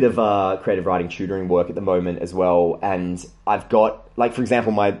creative writing tutoring work at the moment as well, and I've got for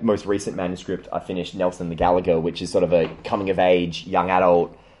example, my most recent manuscript I finished, Nelson the Gallagher, which is sort of a coming of age young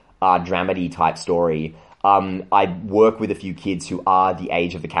adult dramedy type story. I work with a few kids who are the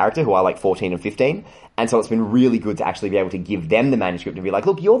age of the character, who are 14 and 15. And so it's been really good to actually be able to give them the manuscript and be like,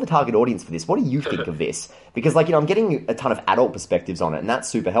 look, you're the target audience for this. What do you think of this? Because I'm getting a ton of adult perspectives on it, and that's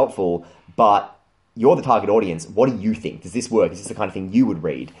super helpful. But you're the target audience. What do you think? Does this work? Is this the kind of thing you would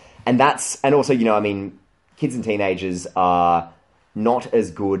read? And also, kids and teenagers are not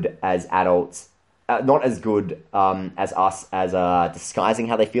as good as adults, not as good as us as disguising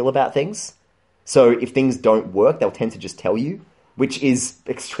how they feel about things. So if things don't work, they'll tend to just tell you, which is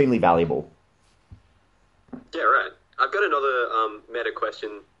extremely valuable. Yeah, right. I've got another meta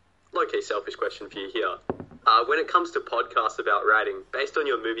question, low-key selfish question for you here. When it comes to podcasts about writing, based on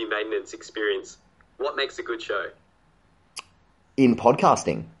your movie maintenance experience, what makes a good show? In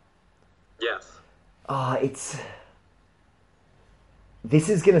podcasting? Yes. This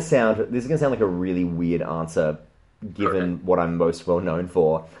is gonna sound like a really weird answer, given what I'm most well known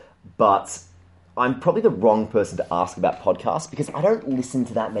for, but I'm probably the wrong person to ask about podcasts because I don't listen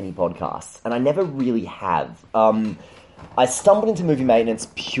to that many podcasts, and I never really have. I stumbled into movie maintenance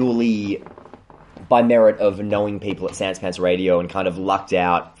purely by merit of knowing people at Sans Pants Radio and kind of lucked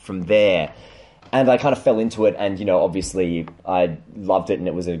out from there. And I kind of fell into it, and, obviously I loved it, and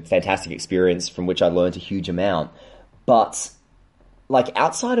it was a fantastic experience from which I learned a huge amount. But,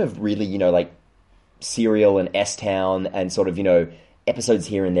 outside of really, Serial and S-Town and sort of, episodes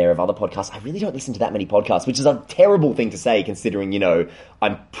here and there of other podcasts, I really don't listen to that many podcasts, which is a terrible thing to say considering,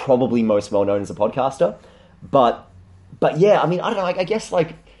 I'm probably most well known as a podcaster. But yeah, I don't know, I guess,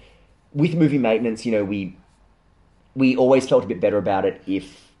 with movie maintenance, we always felt a bit better about it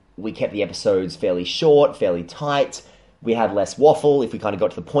if we kept the episodes fairly short, fairly tight. We had less waffle if we kind of got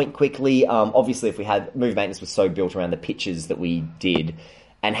to the point quickly. Obviously, if we had... Movie maintenance was so built around the pitches that we did,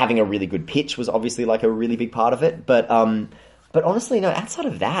 and having a really good pitch was obviously, a really big part of it. But honestly, no, outside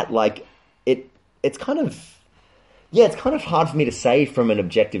of that, it's kind of... Yeah, it's kind of hard for me to say from an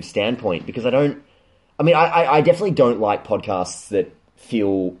objective standpoint, because I definitely don't like podcasts that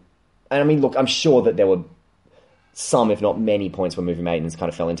feel... And look, I'm sure that there were some, if not many, points where movie maintenance kind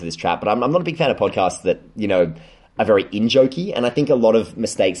of fell into this trap, but I'm not a big fan of podcasts that, are very in-jokey, and I think a lot of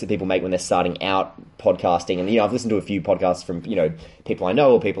mistakes that people make when they're starting out podcasting, and, I've listened to a few podcasts from, people I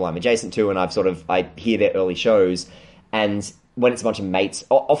know or people I'm adjacent to, and I hear their early shows, and when it's a bunch of mates,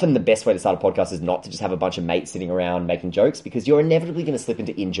 often the best way to start a podcast is not to just have a bunch of mates sitting around making jokes, because you're inevitably going to slip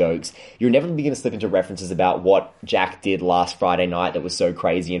into in-jokes. You're inevitably going to slip into references about what Jack did last Friday night that was so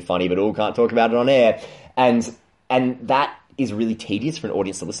crazy and funny, but all can't talk about it on air. And that is really tedious for an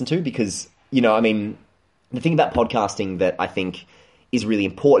audience to listen to because, the thing about podcasting that I think is really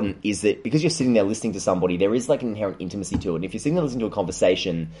important is that because you're sitting there listening to somebody, there is an inherent intimacy to it. And if you're sitting there listening to a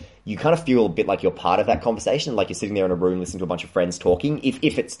conversation, you kind of feel a bit like you're part of that conversation, like you're sitting there in a room listening to a bunch of friends talking,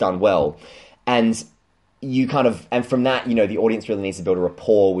 if it's done well. And and from that, the audience really needs to build a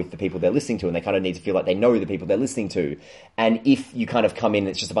rapport with the people they're listening to, and they kind of need to feel like they know the people they're listening to. And if you kind of come in,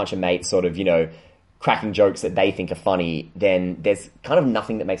 it's just a bunch of mates sort of, cracking jokes that they think are funny, then there's kind of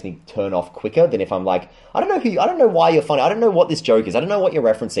nothing that makes me turn off quicker than if I'm like, I don't know why you're funny, I don't know what this joke is, I don't know what you're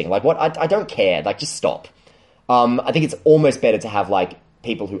referencing, I don't care, just stop. I think it's almost better to have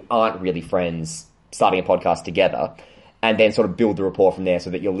people who aren't really friends starting a podcast together, and then sort of build the rapport from there so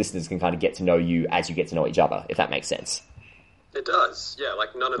that your listeners can kind of get to know you as you get to know each other, if that makes sense. It does, yeah,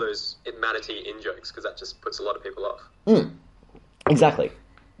 none of those manatee in-jokes, because that just puts a lot of people off. Exactly.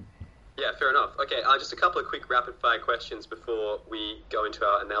 Yeah, fair enough. Okay, just a couple of quick rapid-fire questions before we go into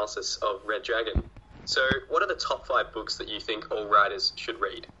our analysis of Red Dragon. So, what are the top 5 books that you think all writers should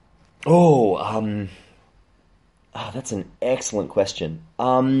read? That's an excellent question.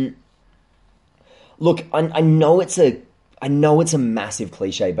 Look, I know it's a massive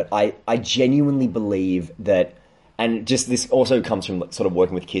cliche, but I genuinely believe that, and just this also comes from sort of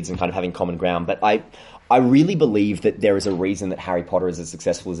working with kids and kind of having common ground, but I I really believe that there is a reason that Harry Potter is as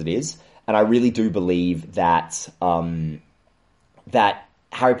successful as it is, and I really do believe that that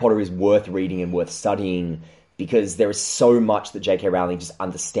Harry Potter is worth reading and worth studying because there is so much that J.K. Rowling just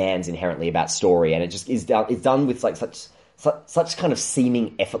understands inherently about story, and it just is it's done with like such kind of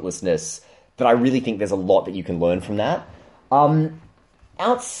seeming effortlessness that I really think there's a lot that you can learn from that.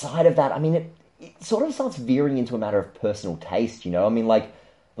 Outside of that, I mean, it sort of starts veering into a matter of personal taste, you know? I mean, like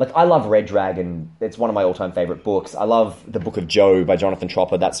I love Red Dragon. It's one of my all-time favorite books. I love The Book of Joe by Jonathan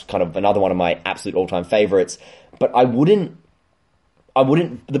Tropper. That's kind of another one of my absolute all-time favorites. But I wouldn't...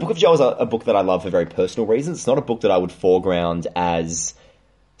 The Book of Joe is a book that I love for very personal reasons. It's not a book that I would foreground as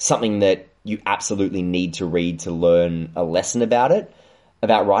something that you absolutely need to read to learn a lesson about it,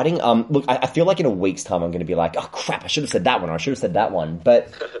 about writing. Look, I feel like in a week's time I'm going to be like, oh crap, I should have said that one, or I should have said that one. But,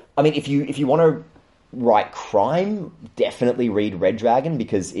 I mean, if you want to write crime, definitely read Red Dragon,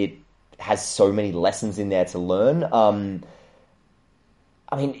 because it has so many lessons in there to learn. I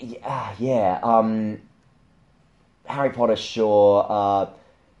mean, yeah, Harry Potter, sure.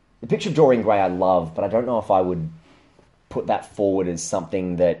 The Picture of Dorian Gray I love, but I don't know if I would put that forward as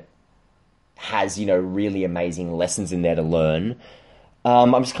something that has, you know, really amazing lessons in there to learn.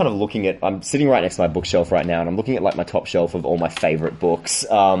 I'm just kind of looking at... I'm sitting right next to my bookshelf right now, and I'm looking at, like, my top shelf of all my favourite books,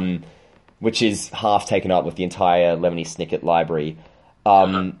 which is half taken up with the entire Lemony Snicket library.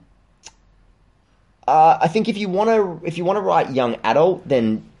 I think if you want to write young adult,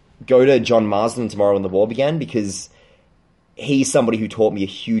 then go to John Marsden Tomorrow When the War Began, because he's somebody who taught me a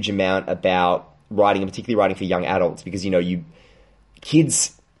huge amount about writing, and particularly writing for young adults, because, you know,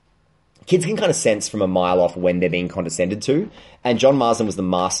 kids can kind of sense from a mile off when they're being condescended to. And John Marsden was the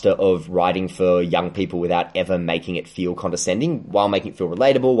master of writing for young people without ever making it feel condescending, while making it feel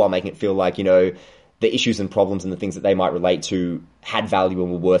relatable, while making it feel like, you know, the issues and problems and the things that they might relate to had value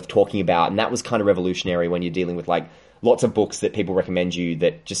and were worth talking about. And that was kind of revolutionary when you're dealing with, like, lots of books that people recommend you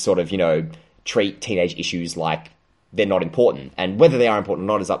that just sort of, you know, treat teenage issues like they're not important. And whether they are important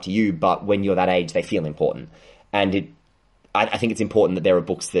or not is up to you, but when you're that age, they feel important. And I think it's important that there are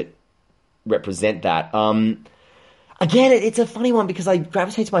books that represent that. Again, it's a funny one because I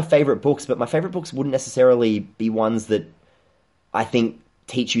gravitate to my favourite books, but my favourite books wouldn't necessarily be ones that I think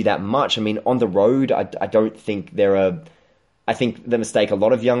teach you that much. I mean, On the Road, I don't think there are... I think the mistake a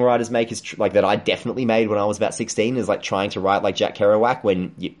lot of young writers make is, like, that I definitely made when I was about 16, is, like, trying to write like Jack Kerouac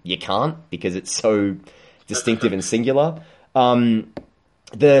when you can't, because it's so distinctive and singular.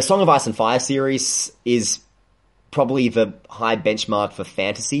 The Song of Ice and Fire series is probably the high benchmark for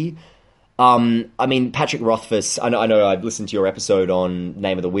fantasy. I mean, Patrick Rothfuss, I know I've listened to your episode on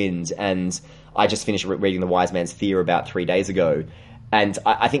Name of the Wind, and I just finished reading The Wise Man's Fear about 3 days ago. And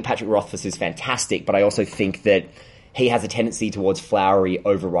I think Patrick Rothfuss is fantastic, but I also think that he has a tendency towards flowery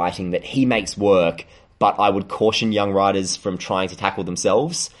overwriting that he makes work, but I would caution young writers from trying to tackle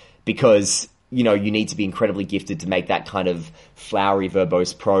themselves, because, you know, you need to be incredibly gifted to make that kind of flowery,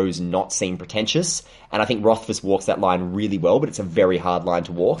 verbose prose not seem pretentious. And I think Rothfuss walks that line really well, but it's a very hard line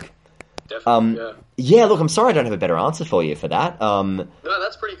to walk. Definitely, yeah, look, I'm sorry I don't have a better answer for you for that. No,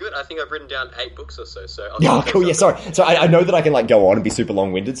 that's pretty good. I think I've written down 8 books or so. Oh, cool, yeah, sorry. So I know that I can, like, go on and be super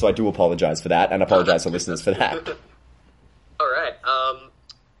long-winded, so I do apologise for that, and apologise to listeners for that. All right.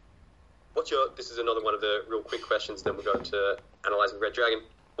 This is another one of the real quick questions, then we'll go into analysing Red Dragon.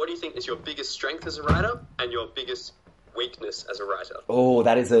 What do you think is your biggest strength as a writer and your biggest weakness as a writer? Oh,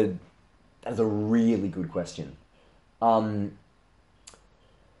 that is a really good question. I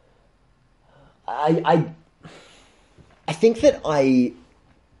think that I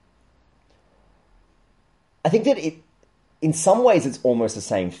think that in some ways it's almost the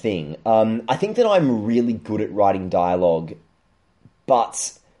same thing. I think that I'm really good at writing dialogue,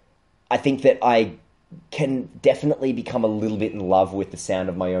 but I think that I can definitely become a little bit in love with the sound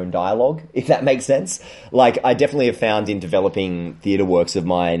of my own dialogue, if that makes sense. Like, I definitely have found in developing theatre works of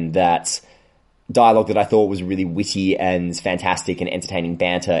mine that dialogue that I thought was really witty and fantastic and entertaining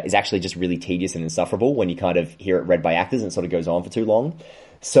banter is actually just really tedious and insufferable when you kind of hear it read by actors and it sort of goes on for too long.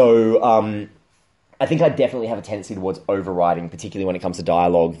 So I think I definitely have a tendency towards overwriting, particularly when it comes to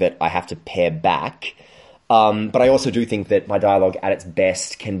dialogue that I have to pare back. But I also do think that my dialogue at its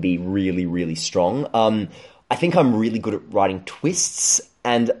best can be really, really strong. I think I'm really good at writing twists,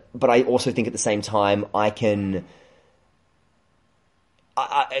 but I also think at the same time I can...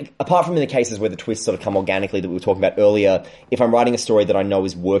 apart from in the cases where the twists sort of come organically that we were talking about earlier, if I'm writing a story that I know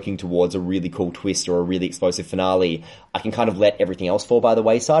is working towards a really cool twist or a really explosive finale, I can kind of let everything else fall by the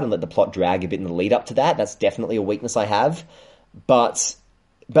wayside and let the plot drag a bit in the lead up to that. That's definitely a weakness I have. But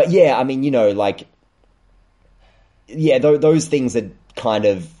yeah, I mean, you know, like... Yeah, those things are kind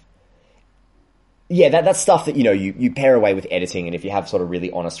of... Yeah, that's stuff that, you pair away with editing, and if you have sort of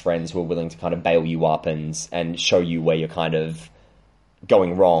really honest friends who are willing to kind of bail you up and show you where you're kind of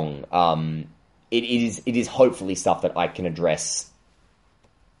going wrong, it is hopefully stuff that I can address,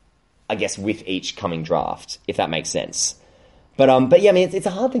 I guess, with each coming draft, if that makes sense. But yeah, I mean, it's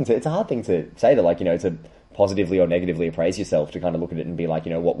a hard thing to say that, like, to positively or negatively appraise yourself, to kind of look at it and be like,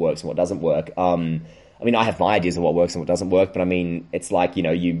 what works and what doesn't work. I mean, I have my ideas of what works and what doesn't work, but I mean, it's like,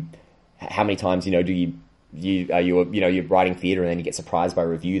 how many times, you're writing theatre and then you get surprised by a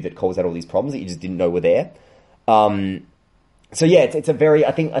review that calls out all these problems that you just didn't know were there. So yeah, it's a very,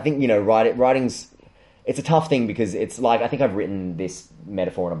 I think, writing's, it's a tough thing, because it's like, I think I've written this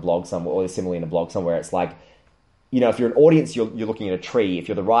metaphor in a blog somewhere, or similarly in a blog somewhere. It's like, if you're an audience, you're looking at a tree. If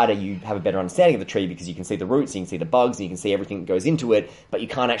you're the writer, you have a better understanding of the tree because you can see the roots, you can see the bugs, and you can see everything that goes into it, but you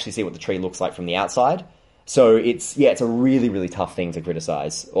can't actually see what the tree looks like from the outside. So it's a really, really tough thing to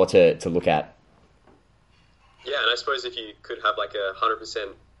criticize or to look at. Yeah, and I suppose if you could have like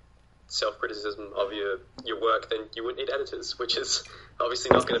 100% self-criticism of your work, then you wouldn't need editors, which is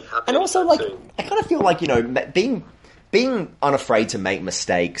obviously not going to happen. And also, like, soon. I kind of feel like, being unafraid to make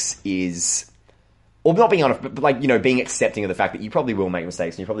mistakes is, or not being unafraid, but like, being accepting of the fact that you probably will make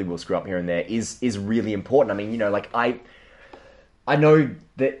mistakes and you probably will screw up here and there is really important. I mean, like, I know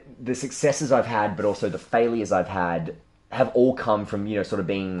that the successes I've had, but also the failures I've had, have all come from, sort of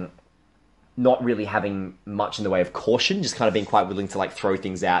being, not really having much in the way of caution, just kind of being quite willing to, like, throw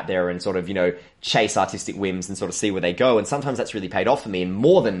things out there and sort of, chase artistic whims and sort of see where they go. And sometimes that's really paid off for me, and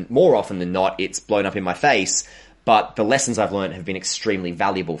more often than not, it's blown up in my face. But the lessons I've learned have been extremely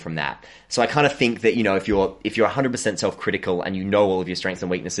valuable from that. So I kind of think that, if you're 100% self-critical and you know all of your strengths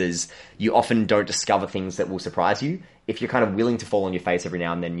and weaknesses, you often don't discover things that will surprise you. If you're kind of willing to fall on your face every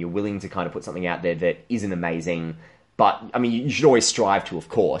now and then, you're willing to kind of put something out there that isn't amazing. But, I mean, you should always strive to, of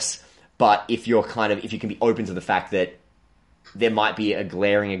course. But if you can be open to the fact that there might be a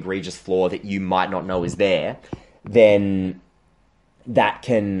glaring, egregious flaw that you might not know is there, then that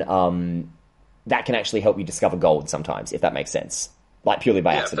can actually help you discover gold sometimes, if that makes sense. Like, purely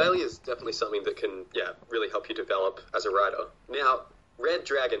by accident. Failure is definitely something that can, really help you develop as a writer. Now, Red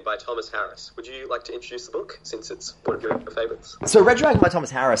Dragon by Thomas Harris. Would you like to introduce the book, since it's one of your favourites? So Red Dragon by Thomas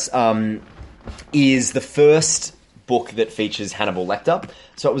Harris is the first book that features Hannibal Lecter.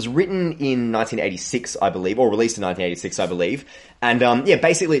 So it was written in 1986, I believe, or released in 1986, I believe. And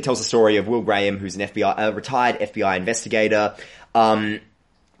basically it tells the story of Will Graham, who's an retired FBI investigator.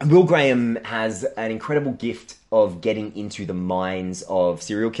 Will Graham has an incredible gift of getting into the minds of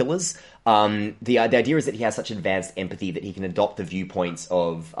serial killers. The idea is that he has such advanced empathy that he can adopt the viewpoints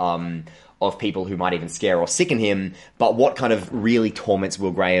of people who might even scare or sicken him. But what kind of really torments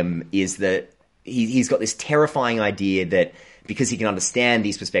Will Graham is that he's got this terrifying idea that because he can understand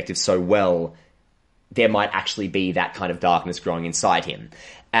these perspectives so well, there might actually be that kind of darkness growing inside him.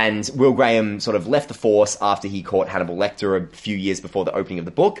 And Will Graham sort of left the force after he caught Hannibal Lecter a few years before the opening of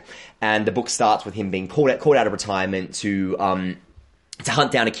the book. And the book starts with him being called out of retirement to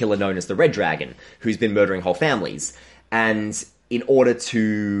hunt down a killer known as the Red Dragon, who's been murdering whole families. And in order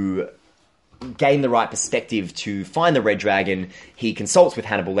to gain the right perspective to find the Red Dragon, he consults with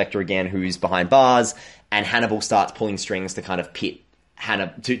Hannibal Lecter again, who's behind bars, and Hannibal starts pulling strings to kind of pit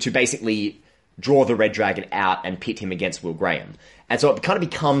Hannibal, to basically draw the Red Dragon out and pit him against Will Graham. And so it kind of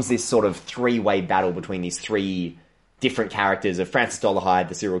becomes this sort of three-way battle between these three different characters of Francis Dolarhyde,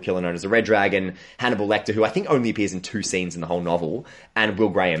 the serial killer known as the Red Dragon, Hannibal Lecter, who I think only appears in 2 scenes in the whole novel, and Will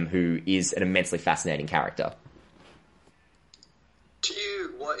Graham, who is an immensely fascinating character. To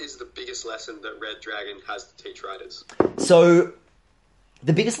you, what is the biggest lesson that Red Dragon has to teach writers? So,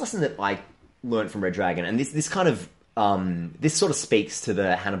 the biggest lesson that I learned from Red Dragon, and this kind of this sort of speaks to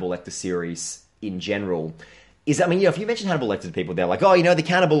the Hannibal Lecter series in general, is, I mean, if you mention Hannibal Lecter to people, they're like, oh, the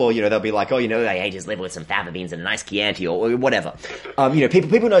cannibal, or, they'll be like, oh, they ate his liver with some fava beans and a nice Chianti, or whatever.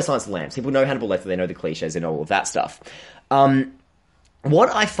 People know Silence of the Lambs. People know Hannibal Lecter. They know the cliches. They know all of that stuff.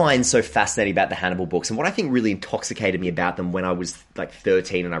 What I find so fascinating about the Hannibal books, and what I think really intoxicated me about them when I was like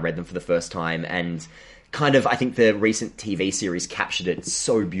 13 and I read them for the first time, and kind of, I think the recent TV series captured it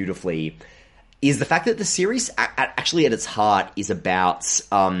so beautifully, is the fact that the series actually at its heart is about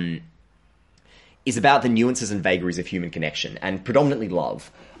the nuances and vagaries of human connection, and predominantly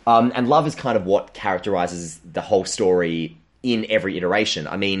love. And love is kind of what characterizes the whole story in every iteration.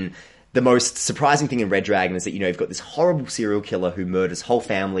 I mean, the most surprising thing in Red Dragon is that, you've got this horrible serial killer who murders whole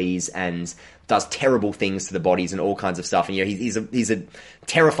families and does terrible things to the bodies and all kinds of stuff. And, he's a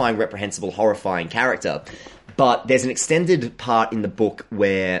terrifying, reprehensible, horrifying character. But there's an extended part in the book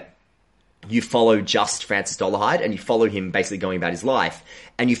where you follow just Francis Dolarhyde, and you follow him basically going about his life,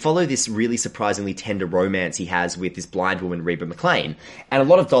 and you follow this really surprisingly tender romance he has with this blind woman, Reba McLean. And a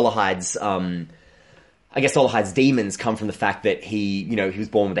lot of Dolarhyde's, Dolarhyde's demons come from the fact that he was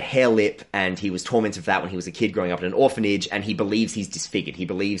born with a hair lip, and he was tormented for that when he was a kid growing up in an orphanage, and he believes he's disfigured. He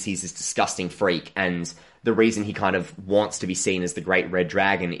believes he's this disgusting freak, and the reason he kind of wants to be seen as the Great Red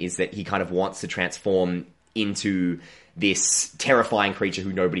Dragon is that he kind of wants to transform into this terrifying creature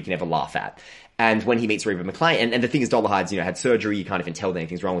who nobody can ever laugh at. And when he meets Reba McLean, and the thing is, Dolarhyde's, had surgery, you can't even tell that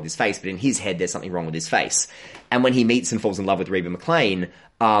anything's wrong with his face, but in his head, there's something wrong with his face. And when he meets and falls in love with Reba McLean,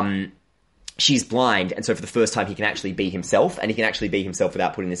 she's blind, and so for the first time, he can actually be himself, and he can actually be himself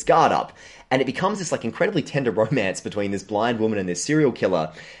without putting this guard up. And it becomes this, incredibly tender romance between this blind woman and this serial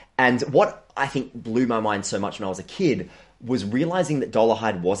killer. And what I think blew my mind so much when I was a kid was realizing that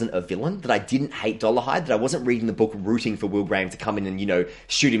Dolarhyde wasn't a villain, that I didn't hate Dolarhyde, that I wasn't reading the book rooting for Will Graham to come in and,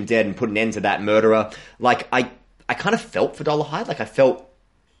 shoot him dead and put an end to that murderer. I kind of felt for Dolarhyde. I felt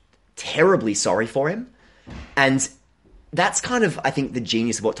terribly sorry for him. And that's kind of, I think, the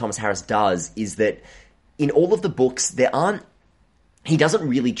genius of what Thomas Harris does, is that in all of the books, he doesn't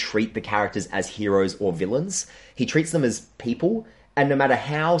really treat the characters as heroes or villains. He treats them as people, and no matter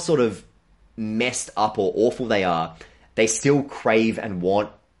how sort of messed up or awful they are, they still crave and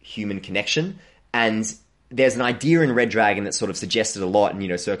want human connection. And there's an idea in Red Dragon that's sort of suggested a lot,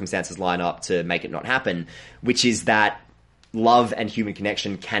 and, circumstances line up to make it not happen, which is that love and human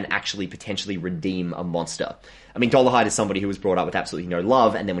connection can actually potentially redeem a monster. I mean, Dolarhyde is somebody who was brought up with absolutely no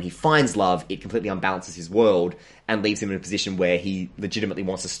love, and then when he finds love, it completely unbalances his world and leaves him in a position where he legitimately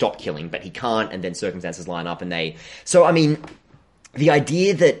wants to stop killing, but he can't, and then circumstances line up and they... So, I mean, the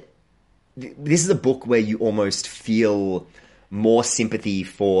idea that this is a book where you almost feel more sympathy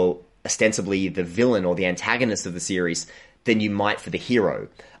for ostensibly the villain or the antagonist of the series than you might for the hero.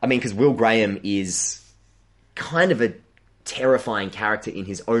 I mean, because Will Graham is kind of a terrifying character in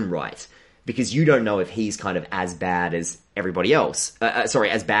his own right, because you don't know if he's kind of as bad as everybody else.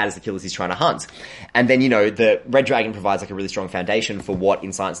 As bad as the killers he's trying to hunt. And then, the Red Dragon provides a really strong foundation for what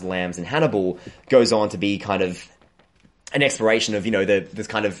in Silence of the Lambs and Hannibal goes on to be kind of an exploration of, this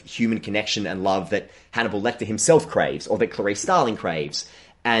kind of human connection and love that Hannibal Lecter himself craves, or that Clarice Starling craves,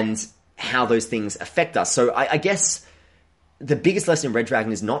 and how those things affect us. So I guess the biggest lesson in Red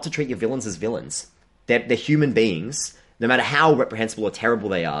Dragon is not to treat your villains as villains. They're human beings. No matter how reprehensible or terrible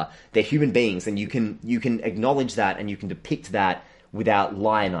they are, they're human beings, and you can acknowledge that, and you can depict that without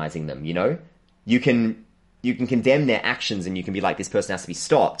lionizing them, You can condemn their actions, and you can be like, this person has to be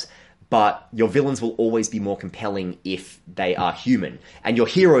stopped, but your villains will always be more compelling if they are human, and your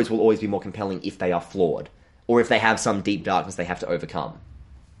heroes will always be more compelling if they are flawed, or if they have some deep darkness they have to overcome.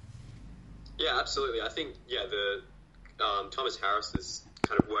 Yeah, absolutely. I think, the Thomas Harris is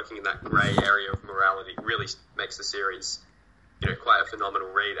kind of working in that grey area of morality really makes the series, quite a phenomenal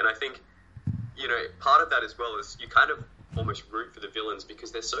read. And I think, part of that as well is you kind of almost root for the villains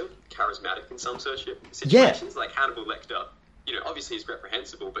because they're so charismatic in some situations. Yeah. Like Hannibal Lecter, obviously he's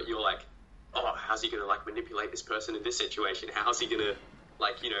reprehensible, but you're like, oh, how's he going to, manipulate this person in this situation? How's he going to,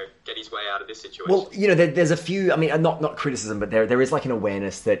 get his way out of this situation? Well, there's a few, I mean, not criticism, but there is, an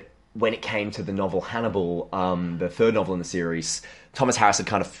awareness that when it came to the novel Hannibal, the third novel in the series, Thomas Harris had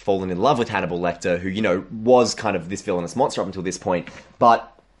kind of fallen in love with Hannibal Lecter, who, was kind of this villainous monster up until this point, but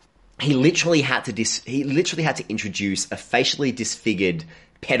he literally had to introduce a facially disfigured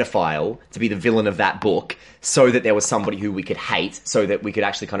pedophile to be the villain of that book, so that there was somebody who we could hate, so that we could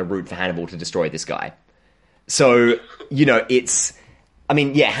actually kind of root for Hannibal to destroy this guy. So, it's... I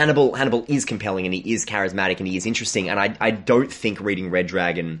mean, yeah, Hannibal is compelling, and he is charismatic, and he is interesting, and I don't think reading Red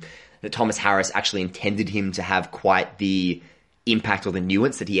Dragon that Thomas Harris actually intended him to have quite the impact or the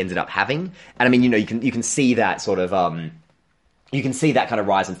nuance that he ended up having. And I mean, you can see that sort of you can see that kind of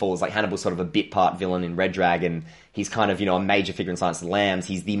rise and fall. As Hannibal's sort of a bit part villain in Red Dragon. He's kind of, a major figure in Silence of the Lambs.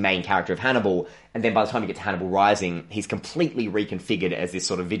 He's the main character of Hannibal. And then by the time you get to Hannibal Rising, he's completely reconfigured as this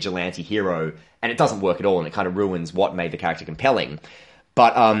sort of vigilante hero. And it doesn't work at all, and it kind of ruins what made the character compelling.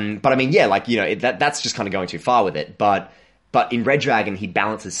 But I mean, yeah, that's just kind of going too far with it. But in Red Dragon, he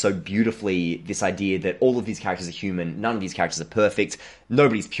balances so beautifully this idea that all of these characters are human. None of these characters are perfect.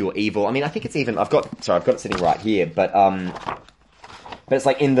 Nobody's pure evil. I mean, I think it's even, I've got it sitting right here, but it's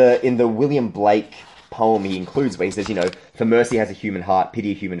in the William Blake poem he includes, where he says, for mercy has a human heart,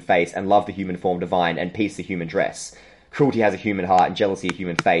 pity a human face, and love the human form divine, and peace the human dress. Cruelty has a human heart, and jealousy a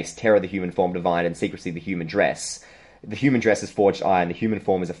human face, terror the human form divine, and secrecy the human dress. The human dress is forged iron, the human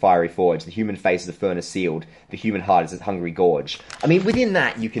form is a fiery forge, the human face is a furnace sealed, the human heart is a hungry gorge. I mean, within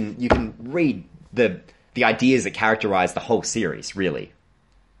that, you can read the ideas that characterize the whole series, really.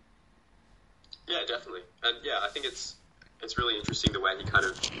 Yeah, definitely. And yeah, I think it's really interesting the way he kind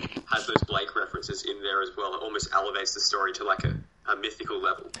of has those Blake references in there as well. It almost elevates the story to like a mythical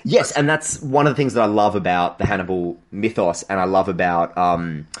level. Yes, and that's one of the things that I love about the Hannibal mythos, and I love about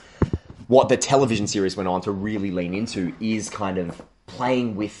what the television series went on to really lean into, is kind of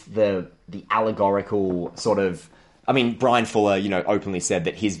playing with the allegorical sort of... I mean, Brian Fuller, openly said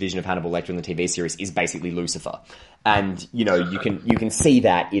that his vision of Hannibal Lecter in the TV series is basically Lucifer. And, you can see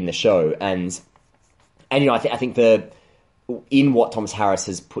that in the show. And I think in what Thomas Harris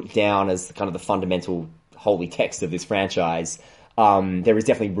has put down as kind of the fundamental holy text of this franchise, there is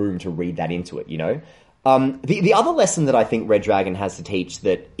definitely room to read that into it, The other lesson that I think Red Dragon has to teach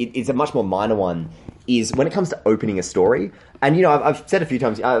that is a much more minor one is when it comes to opening a story. And, I've said a few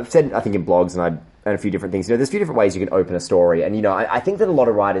times, I've said, I think in blogs and a few different things, there's a few different ways you can open a story. And, I think that a lot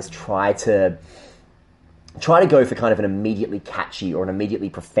of writers try to go for kind of an immediately catchy or an immediately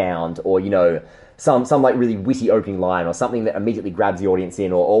profound or, some like really witty opening line or something that immediately grabs the audience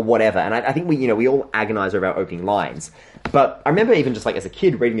in or whatever. And I think we all agonize over our opening lines. But I remember even just like as a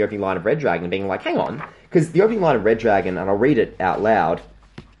kid reading the opening line of Red Dragon and being like, hang on, because the opening line of Red Dragon, and I'll read it out loud,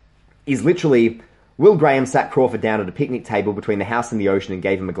 is literally, Will Graham sat Crawford down at a picnic table between the house and the ocean and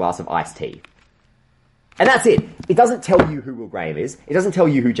gave him a glass of iced tea. And that's it. It doesn't tell you who Will Graham is. It doesn't tell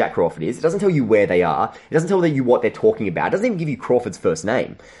you who Jack Crawford is. It doesn't tell you where they are. It doesn't tell you what they're talking about. It doesn't even give you Crawford's first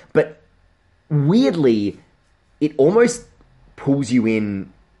name. But weirdly, it almost pulls you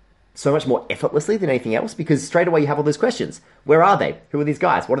in so much more effortlessly than anything else, because straight away you have all those questions. Where are they? Who are these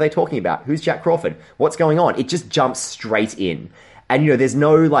guys? What are they talking about? Who's Jack Crawford? What's going on? It just jumps straight in. And, there's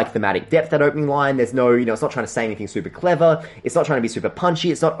no, like, thematic depth, that opening line. There's no, it's not trying to say anything super clever. It's not trying to be super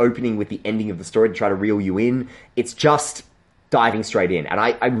punchy. It's not opening with the ending of the story to try to reel you in. It's just diving straight in. And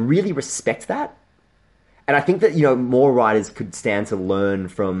I really respect that. And I think that, more writers could stand to learn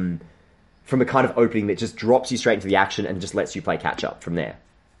from a kind of opening that just drops you straight into the action and just lets you play catch-up from there.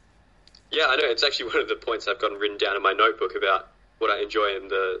 Yeah, I know. It's actually one of the points I've gotten written down in my notebook about what I enjoy in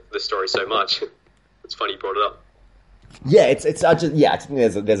the story so much. It's funny you brought it up. Yeah,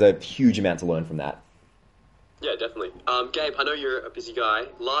 there's a huge amount to learn from that. Yeah, definitely. Gabe, I know you're a busy guy.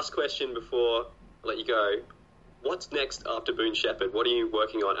 Last question before I let you go. What's next after Boone Shepard? What are you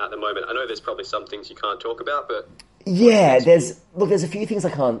working on at the moment? I know there's probably some things you can't talk about, but... Yeah, there's a few things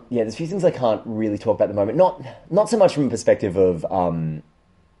I can't really talk about at the moment. Not so much from a perspective of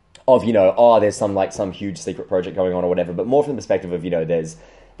there's some huge secret project going on or whatever, but more from the perspective of, there's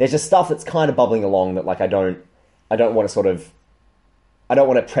just stuff that's kind of bubbling along that, like, I don't want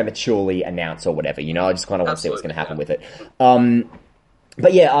to prematurely announce or whatever, I just kind of want to see what's going to happen with it.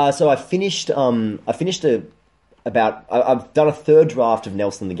 But yeah, so I've done a third draft of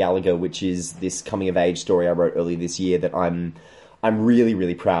Nelson the Gallagher, which is this coming of age story I wrote earlier this year that I'm really,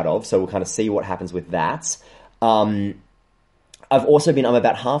 really proud of. So we'll kind of see what happens with that. I'm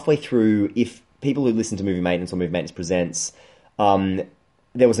about halfway through. If people who listen to Movie Maintenance or Movie Maintenance Presents,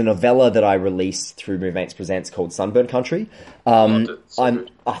 there was a novella that I released through Movie Maintenance Presents called Sunburnt Country. Thank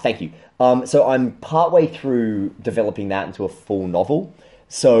you. So I'm partway through developing that into a full novel.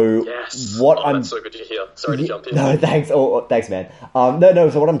 So yes. That's so good to hear. Sorry to jump in. No, thanks. Thanks, man. No.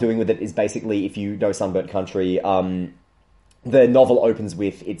 So what I'm doing with it is basically, if you know Sunburnt Country, the novel opens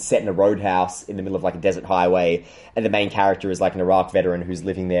with it's set in a roadhouse in the middle of like a desert highway, and the main character is like an Iraq veteran who's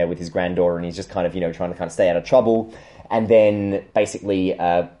living there with his granddaughter, and he's just kind of trying to kind of stay out of trouble. And then basically,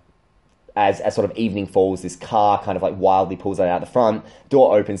 as sort of evening falls, this car kind of like wildly pulls out the front.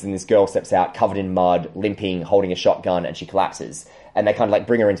 Door opens and this girl steps out covered in mud, limping, holding a shotgun, and she collapses. And they kind of like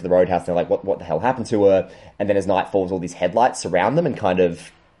bring her into the roadhouse, and they're like, what the hell happened to her? And then as night falls, all these headlights surround them and kind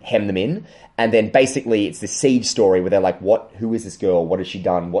of hem them in. And then basically it's this siege story where they're like, who is this girl? What has she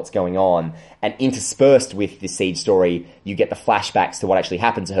done? What's going on? And interspersed with this siege story, you get the flashbacks to what actually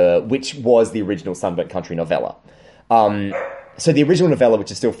happened to her, which was the original Sunburnt Country novella. So the original novella, which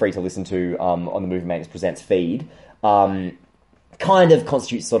is still free to listen to on the Movie Maintenance Presents feed, kind of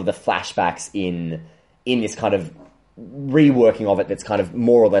constitutes sort of the flashbacks in this kind of reworking of it that's kind of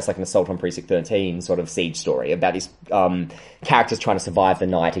more or less like an Assault on Precinct 13 sort of siege story about these characters trying to survive the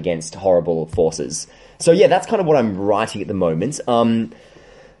night against horrible forces. So yeah, that's kind of what I'm writing at the moment.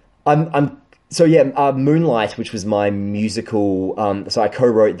 Moonlight, which was my musical, so I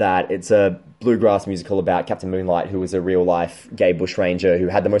co-wrote that. It's a bluegrass musical about Captain Moonlight, who was a real-life gay bushranger who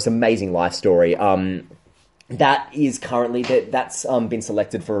had the most amazing life story. That is currently, that's been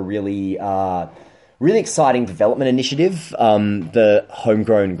selected for a really exciting development initiative, the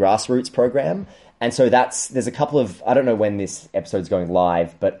Homegrown Grassroots program. And so there's a couple of, I don't know when this episode's going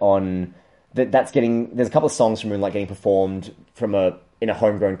live, but there's a couple of songs from Moonlight getting performed from a in a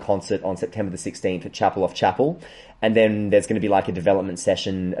homegrown concert on September the 16th at Chapel Off Chapel. And then there's going to be like a development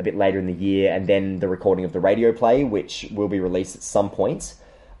session a bit later in the year, and then the recording of the radio play, which will be released at some point.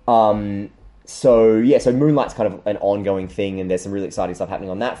 So Moonlight's kind of an ongoing thing, and there's some really exciting stuff happening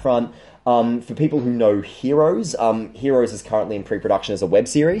on that front. For people who know Heroes, Heroes is currently in pre-production as a web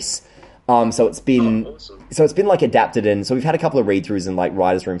series. So it's been like adapted, and so we've had a couple of read-throughs and like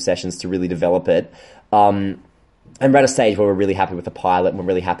writers' room sessions to really develop it. And we're at a stage where we're really happy with the pilot, and we're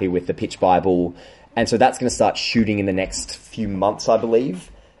really happy with the pitch Bible, and so that's going to start shooting in the next few months, I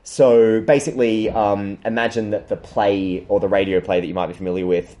believe. So basically, imagine that the play or the radio play that you might be familiar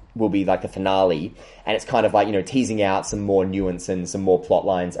with will be like the finale, and it's kind of like, teasing out some more nuance and some more plot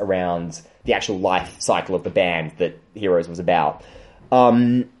lines around the actual life cycle of the band that Heroes was about.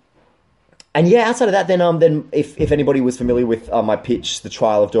 And yeah, outside of that, then if anybody was familiar with my pitch, The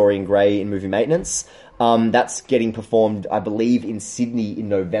Trial of Dorian Gray in Movie Maintenance, that's getting performed, I believe, in Sydney in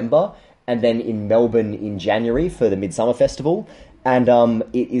November, and then in Melbourne in January for the Midsummer Festival. And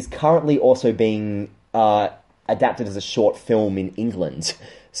it is currently also being adapted as a short film in England.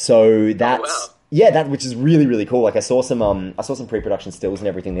 So that's which is really, really cool. Like I saw some pre-production stills and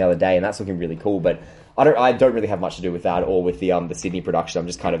everything the other day, and that's looking really cool. But I don't really have much to do with that or with the Sydney production. I'm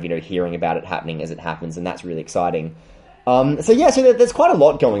just kind of hearing about it happening as it happens, and that's really exciting. So there's quite a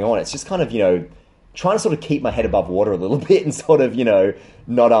lot going on. It's just kind of trying to sort of keep my head above water a little bit and sort of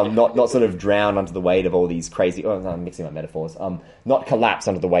not sort of drown under the weight of all these crazy. Oh, I'm mixing my metaphors. Not collapse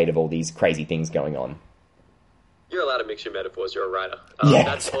under the weight of all these crazy things going on. You're allowed to mix your metaphors. You're a writer.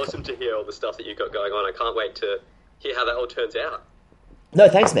 That's awesome to hear all the stuff that you've got going on. I can't wait to hear how that all turns out. No,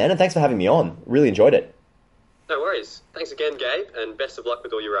 thanks, man, and thanks for having me on. Really enjoyed it. No worries. Thanks again, Gabe, and best of luck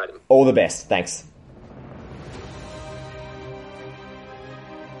with all your writing. All the best. Thanks.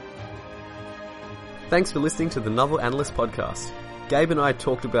 Thanks for listening to the Novel Analyst podcast. Gabe and I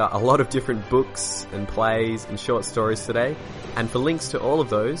talked about a lot of different books and plays and short stories today, and for links to all of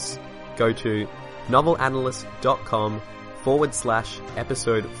those, go to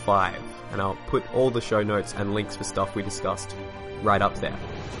novelanalyst.com/episode 5, and I'll put all the show notes and links for stuff we discussed right up there.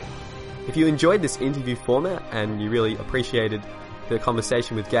 If you enjoyed this interview format and you really appreciated the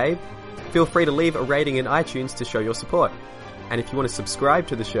conversation with Gabe, feel free to leave a rating in iTunes to show your support. And if you want to subscribe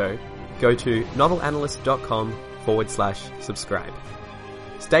to the show, go to novelanalyst.com/subscribe.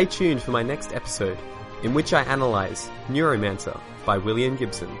 Stay tuned for my next episode, in which I analyze Neuromancer by William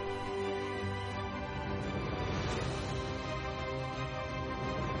Gibson.